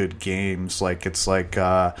pretty good games. They're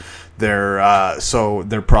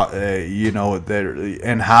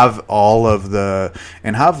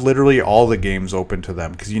have literally all the games open to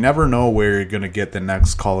them, because you never know where you're going to get the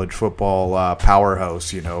next college football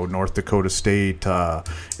powerhouse. North Dakota State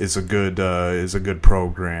is a good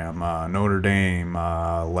program. Notre Dame,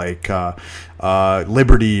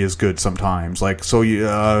 Liberty is good sometimes.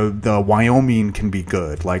 The Wyoming can be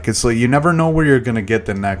good. You never know where you're going to get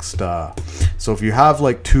the next. So if you have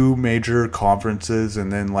two major conferences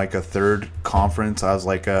and then a third conference as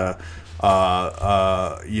one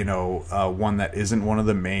that isn't one of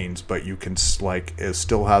the mains, but you can it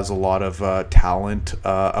still has a lot of talent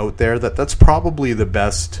out there, that's probably the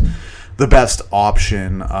best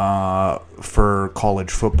option for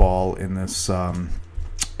college football in this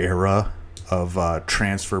era of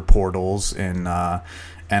transfer portals and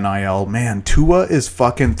NIL. Man, Tua is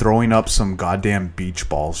fucking throwing up some goddamn beach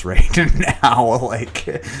balls right now.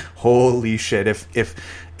 Holy shit!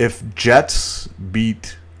 If Jets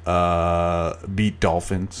beat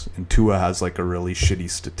Dolphins and Tua has a really shitty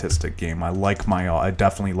statistic game, I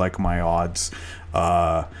definitely like my odds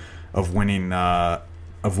of winning that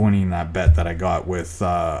bet that I got with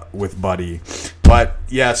Buddy. But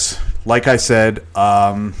yes, like I said,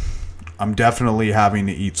 I'm definitely having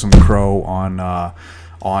to eat some crow on my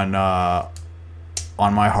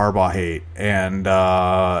Harbaugh hate, and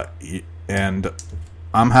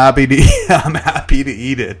I'm happy to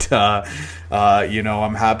eat it.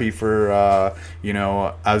 I'm happy for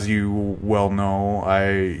as you well know,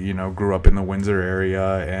 I grew up in the Windsor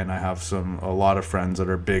area, and I have a lot of friends that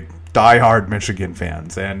are big diehard Michigan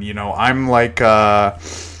fans, and I'm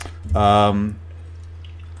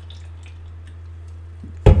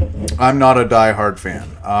I'm not a diehard fan.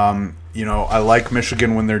 I like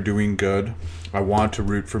Michigan when they're doing good. I want to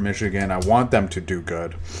root for Michigan. I want them to do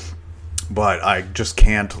good, but I just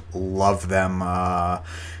can't love them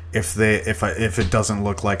if it doesn't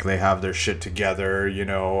look like they have their shit together.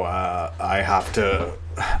 I have to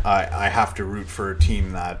root for a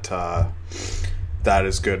team that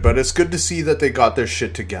is good. But it's good to see that they got their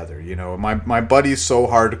shit together. My buddy's so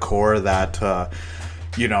hardcore that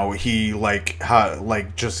he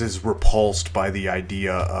just is repulsed by the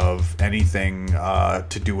idea of anything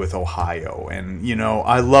to do with Ohio. And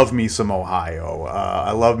I love me some Ohio.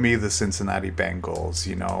 I love me the Cincinnati Bengals.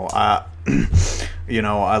 I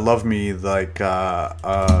love me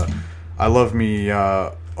I love me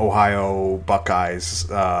Ohio Buckeyes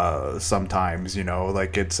sometimes.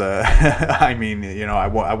 It's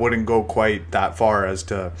I wouldn't go quite that far as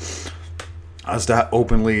to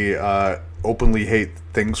openly hate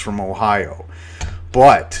things from Ohio,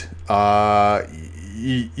 but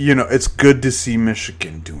it's good to see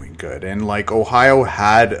Michigan doing good, and Ohio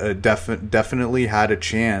had definitely had a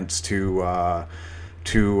chance to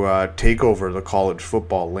take over the college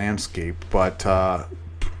football landscape, but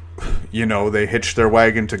they hitched their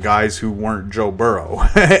wagon to guys who weren't Joe Burrow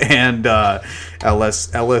and Ellis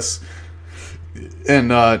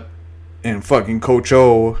and fucking Coach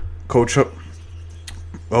O.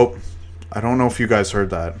 Oh, I don't know if you guys heard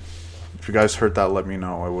that. If you guys heard that, let me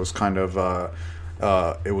know. It was kind of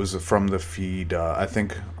it was from the feed. I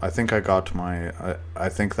think I got I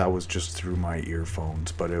think that was just through my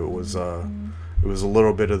earphones, but it was a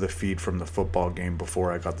little bit of the feed from the football game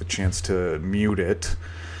before I got the chance to mute it.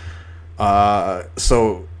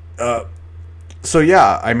 So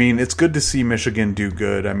yeah, it's good to see Michigan do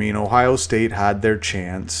good. Ohio State had their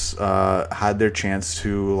chance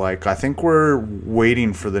to I think we're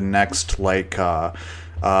waiting for the next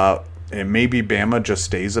and maybe Bama just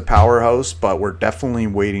stays a powerhouse, but we're definitely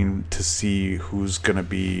waiting to see who's going to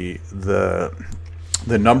be the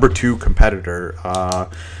number 2 competitor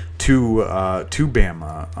to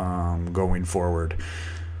Bama going forward.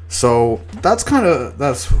 So that's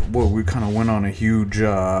what we kind of went on a huge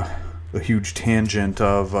tangent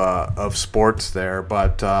of sports there,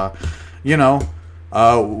 but I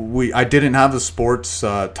didn't have a sports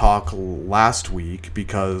talk last week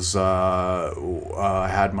because I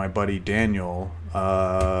had my buddy Daniel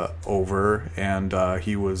over, and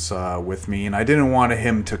he was with me, and I didn't want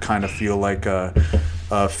him to kind of feel like a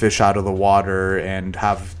fish out of the water and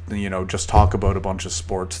have just talk about a bunch of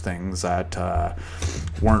sports things that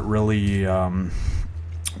weren't really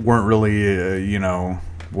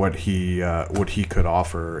what he could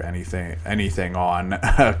offer anything on,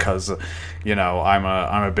 because I'm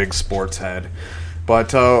a big sports head.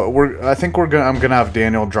 But I'm gonna have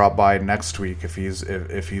Daniel drop by next week if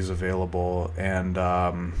he's available, and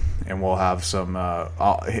we'll have some.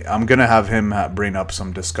 I'm gonna have him bring up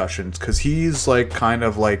some discussions, because he's kind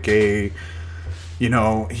of a,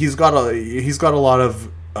 he's got a lot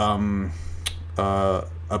of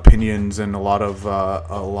opinions and a lot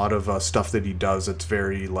of stuff that he does. It's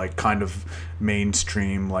very kind of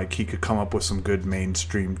mainstream. He could come up with some good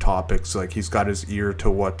mainstream topics. He's got his ear to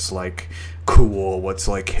what's cool, what's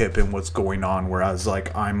hip, and what's going on. Whereas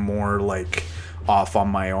I'm more off on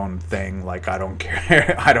my own thing. I don't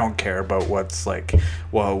care. I don't care about what's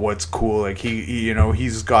what's cool.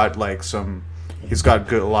 He's got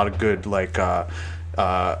a lot of good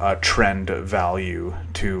trend value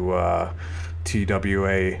to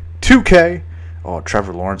TWA2K. Oh,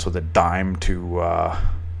 Trevor Lawrence with a dime to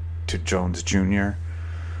Jones Jr.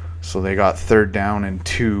 So they got 3rd down and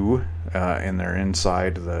 2, and they're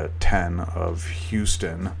inside the 10 of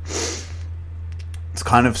Houston. It's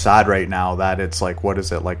kind of sad right now that it's what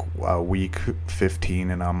is it, week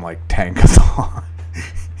 15, and I'm tankathon.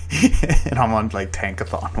 And I'm on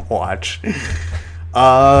tankathon watch.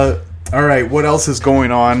 All right, what else is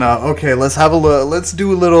going on? Okay, let's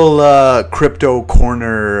do a little crypto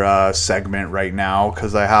corner segment right now,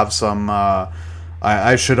 because I have some.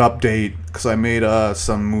 I should update, because I made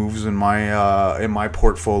some moves in my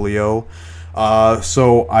portfolio.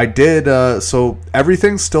 So I did. So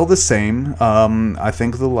everything's still the same. I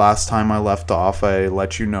think the last time I left off, I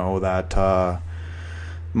let you know that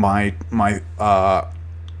my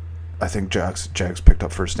I think Jags picked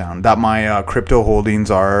up first down. That my crypto holdings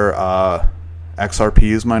are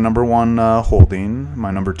XRP is my number 1 holding. My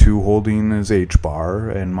number 2 holding is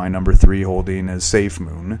HBAR, and my number 3 holding is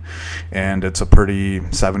SafeMoon. And it's a pretty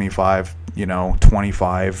 75,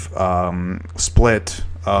 25 split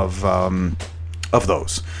of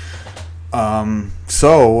those.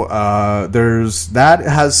 So there's that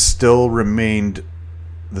has still remained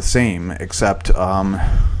the same, except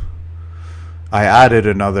I added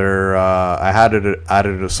another.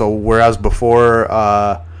 So whereas before,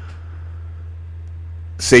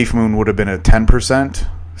 SafeMoon would have been at 10%.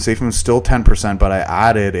 SafeMoon's still 10%, but I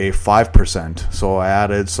added a 5%. So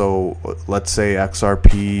let's say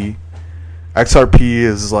XRP. XRP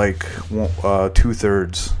is like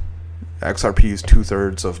 2/3. XRP is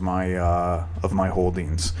 2/3 of my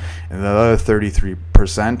holdings, and the other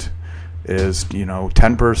 33% is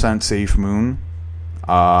 10% SafeMoon,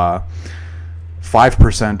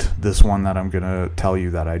 5% this one that I'm gonna tell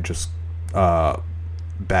you that I just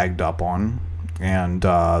bagged up on, and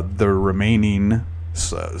the remaining.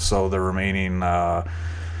 So the remaining, what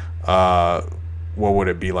would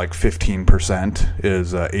it be, like 15%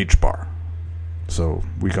 is HBAR. So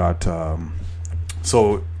we got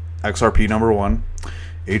XRP number 1,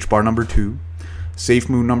 HBAR number 2,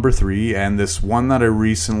 SafeMoon number 3, and this one that I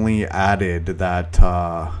recently added that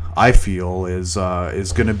I feel is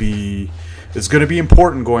going to be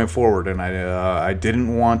important going forward, and I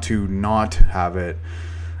didn't want to not have it.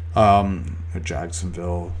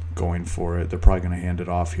 Jacksonville going for it. They're probably going to hand it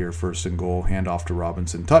off here, first and goal, hand off to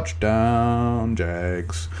Robinson, touchdown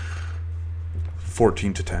Jags,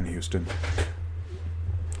 14-10 Houston.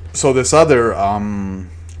 So this other one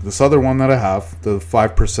that I have, the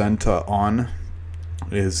 5% on,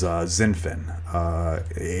 is Zinfin,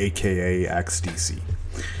 aka XDC,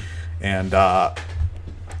 and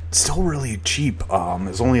still really cheap.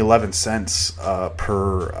 It's only 11 cents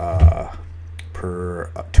per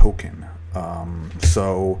token.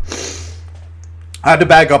 So I had to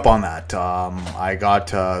bag up on that. I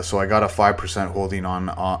got a 5% holding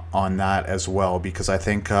on that as well, because I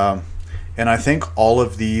think all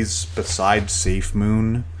of these besides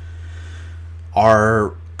SafeMoon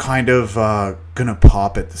are kind of gonna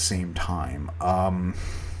pop at the same time.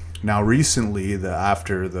 Now recently,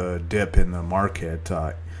 after the dip in the market,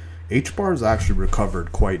 HBAR has actually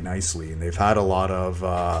recovered quite nicely, and they've had a lot of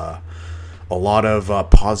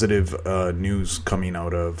positive news coming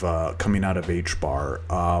out of HBAR.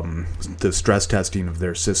 The stress testing of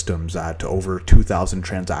their systems at over 2,000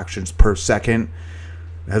 transactions per second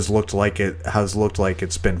has looked like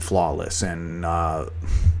it's been flawless, and I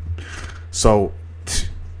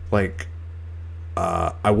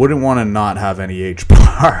wouldn't want to not have any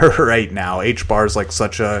HBAR right now. HBAR is like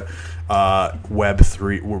such a Web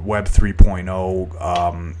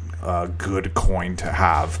 3.0 good coin to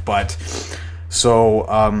have, but so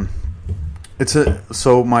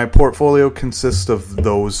my portfolio consists of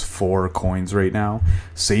those 4 coins right now.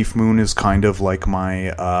 SafeMoon is kind of like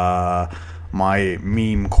my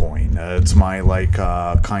meme coin. It's my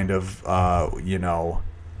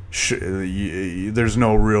there's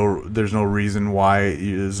no reason why.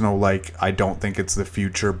 There's no I don't think it's the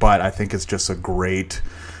future, but I think it's just a great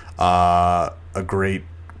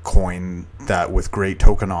coin that with great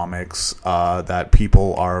tokenomics that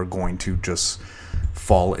people are going to just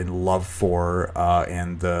fall in love for,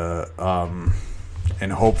 and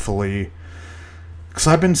hopefully, because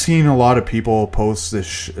I've been seeing a lot of people post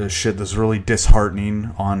this shit that's really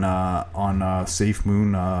disheartening on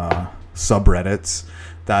SafeMoon subreddits,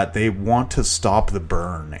 that they want to stop the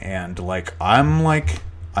burn, and I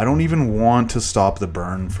don't even want to stop the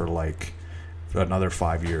burn for another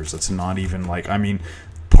 5 years. It's not even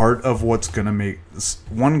part of what's going to make...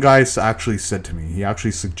 One guy actually said to me, he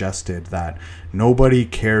actually suggested that nobody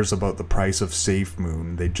cares about the price of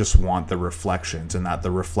SafeMoon. They just want the reflections, and that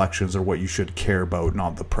the reflections are what you should care about,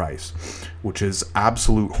 not the price, which is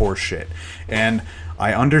absolute horseshit. And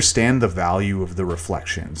I understand the value of the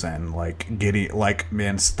reflections, and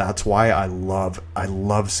that's why I love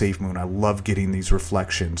SafeMoon. I love getting these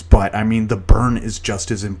reflections, but the burn is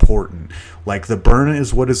just as important. The burn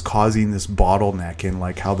is what is causing this bottleneck in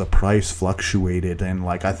how the price fluctuated, and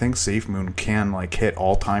I think SafeMoon can hit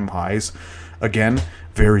all-time highs again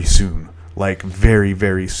very soon, very,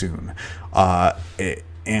 very soon.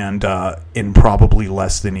 And in probably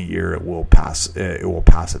less than a year, it will pass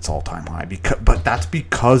its all-time high. But that's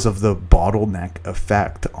because of the bottleneck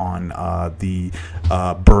effect on the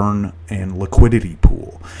burn and liquidity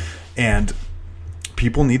pool. And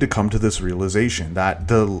people need to come to this realization that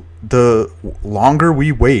the longer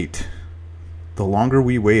we wait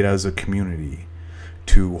as a community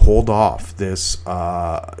to hold off the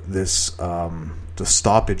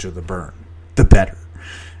stoppage of the burn, the better.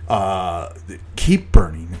 Keep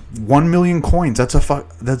burning 1 million coins.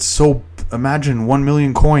 Imagine 1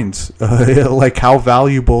 million coins, how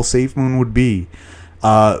valuable SafeMoon would be.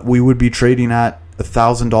 We would be trading at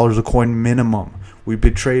 $1,000 a coin minimum. We'd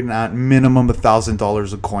be trading at minimum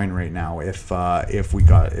 $1,000 a coin right now if we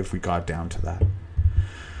got down to that.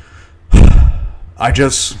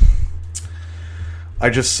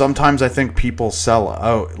 sometimes I think people sell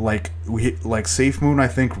out. Like SafeMoon, I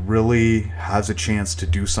think really has a chance to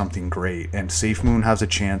do something great, and SafeMoon has a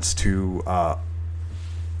chance to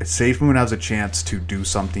do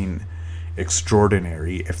something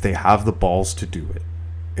extraordinary if they have the balls to do it.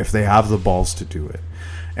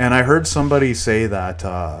 And I heard somebody say that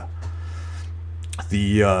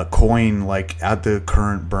the coin, like at the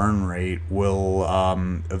current burn rate, will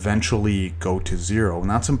eventually go to zero, and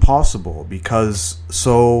that's impossible because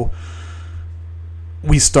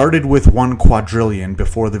we started with 1 quadrillion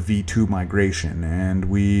before the V2 migration, and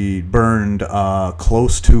we burned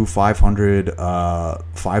close to 500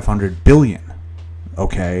 billion,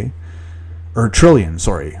 okay, or trillion.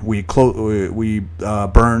 Sorry, we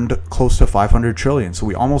burned close to 500 trillion, so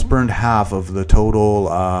we almost burned half of the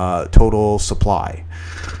total supply.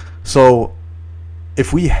 So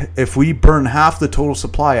if we burn half the total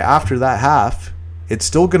supply after that half, it's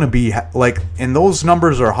still going to be like, and those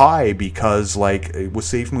numbers are high because like when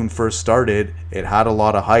SafeMoon first started, it had a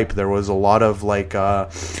lot of hype. There was a lot of like there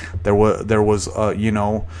was a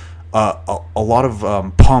lot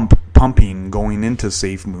of pumping going into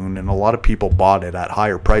SafeMoon, and a lot of people bought it at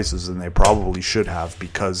higher prices than they probably should have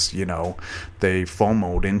because they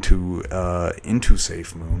FOMO'd into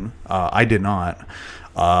SafeMoon. I did not.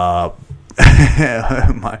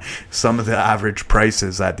 Some of the average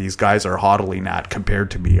prices that these guys are hodling at compared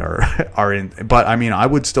to me are in, but I mean, I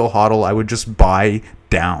would still hodl. I would just buy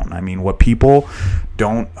down. I mean, what people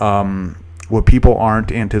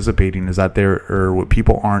aren't anticipating is that what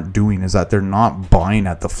people aren't doing is that they're not buying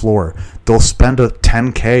at the floor. They'll spend a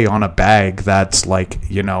 10K on a bag that's like,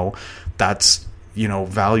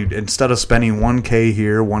 valued, instead of spending 1K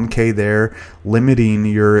here, 1K there, limiting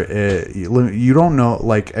your, you don't know,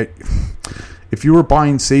 like, if you were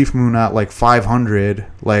buying SafeMoon at like 500,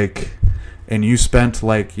 like, and you spent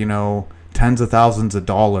like, tens of thousands of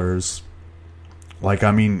dollars, like,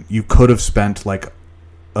 I mean, you could have spent like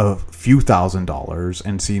a few $1,000s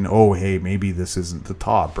and seen, oh, hey, maybe this isn't the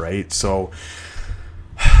top, right? So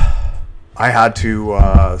I had to,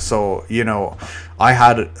 I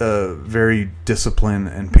had a very disciplined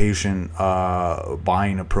and patient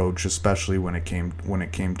buying approach, especially when it came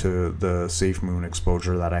to the SafeMoon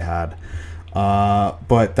exposure that I had.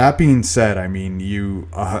 But that being said, I mean,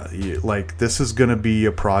 this is going to be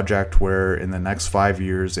a project where in the next 5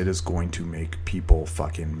 years, it is going to make people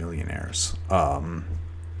fucking millionaires.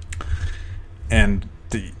 And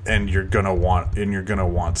you're gonna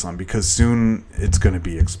want some, because soon it's gonna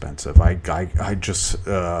be expensive. I just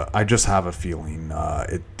have a feeling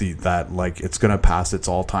that like it's gonna pass its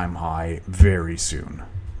all-time high very soon.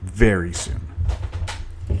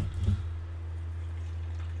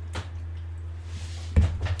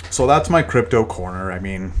 So that's my crypto corner. I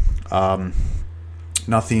mean,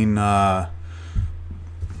 nothing. I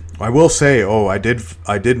will say, I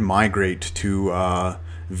did migrate to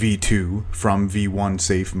V2 from V1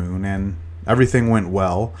 SafeMoon, and everything went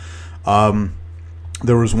well.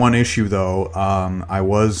 There was one issue though. I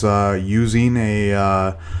was using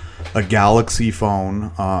a Galaxy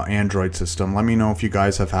phone, Android system. Let me know if you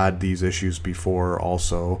guys have had these issues before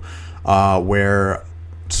also, I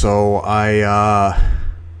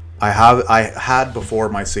had before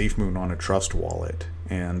my SafeMoon on a Trust wallet,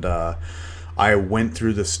 and I went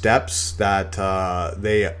through the steps that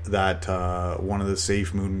one of the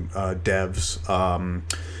SafeMoon devs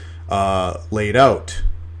laid out,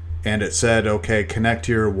 and it said, okay, connect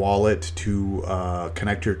your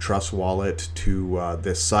Trust wallet to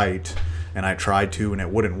this site, and I tried to, and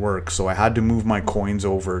it wouldn't work, so I had to move my coins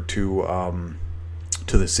over to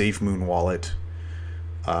the SafeMoon wallet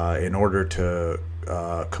in order to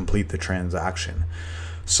complete the transaction.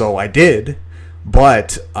 So I did.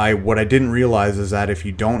 But what I didn't realize is that if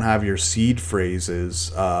you don't have your seed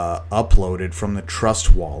phrases uploaded from the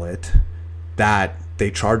Trust wallet, that they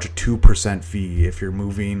charge a 2% fee if you're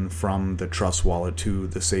moving from the Trust wallet to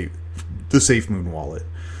the SafeMoon wallet.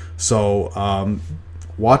 So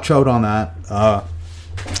watch out on that.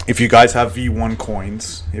 If you guys have V1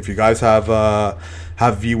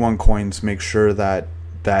 coins, make sure that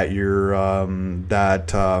you're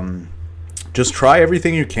just try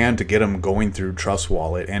everything you can to get them going through Trust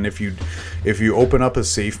wallet. And if you open up a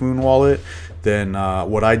SafeMoon wallet, then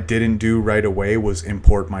what I didn't do right away was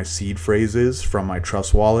import my seed phrases from my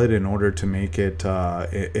Trust wallet in order to make it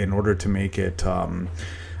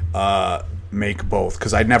make both,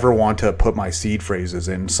 because I never want to put my seed phrases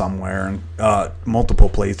in somewhere, multiple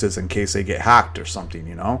places, in case they get hacked or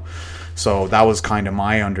something, So that was kind of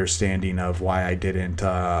my understanding of why I didn't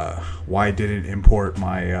import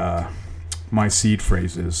my seed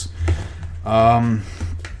phrases.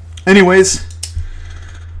 Anyways,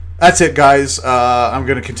 That's it, guys. I'm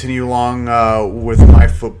going to continue along with my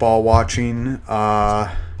football watching.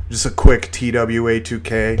 Just a quick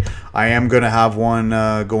TWA2K. I am going to have one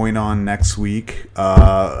going on next week.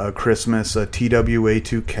 A Christmas, a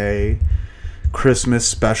TWA2K Christmas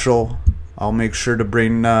special. I'll make sure to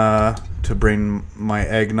bring my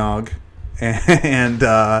eggnog, and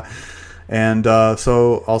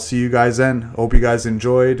so I'll see you guys then. Hope you guys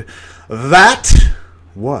enjoyed. That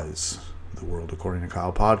was the World According to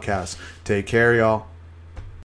Kyle podcast. Take care, y'all.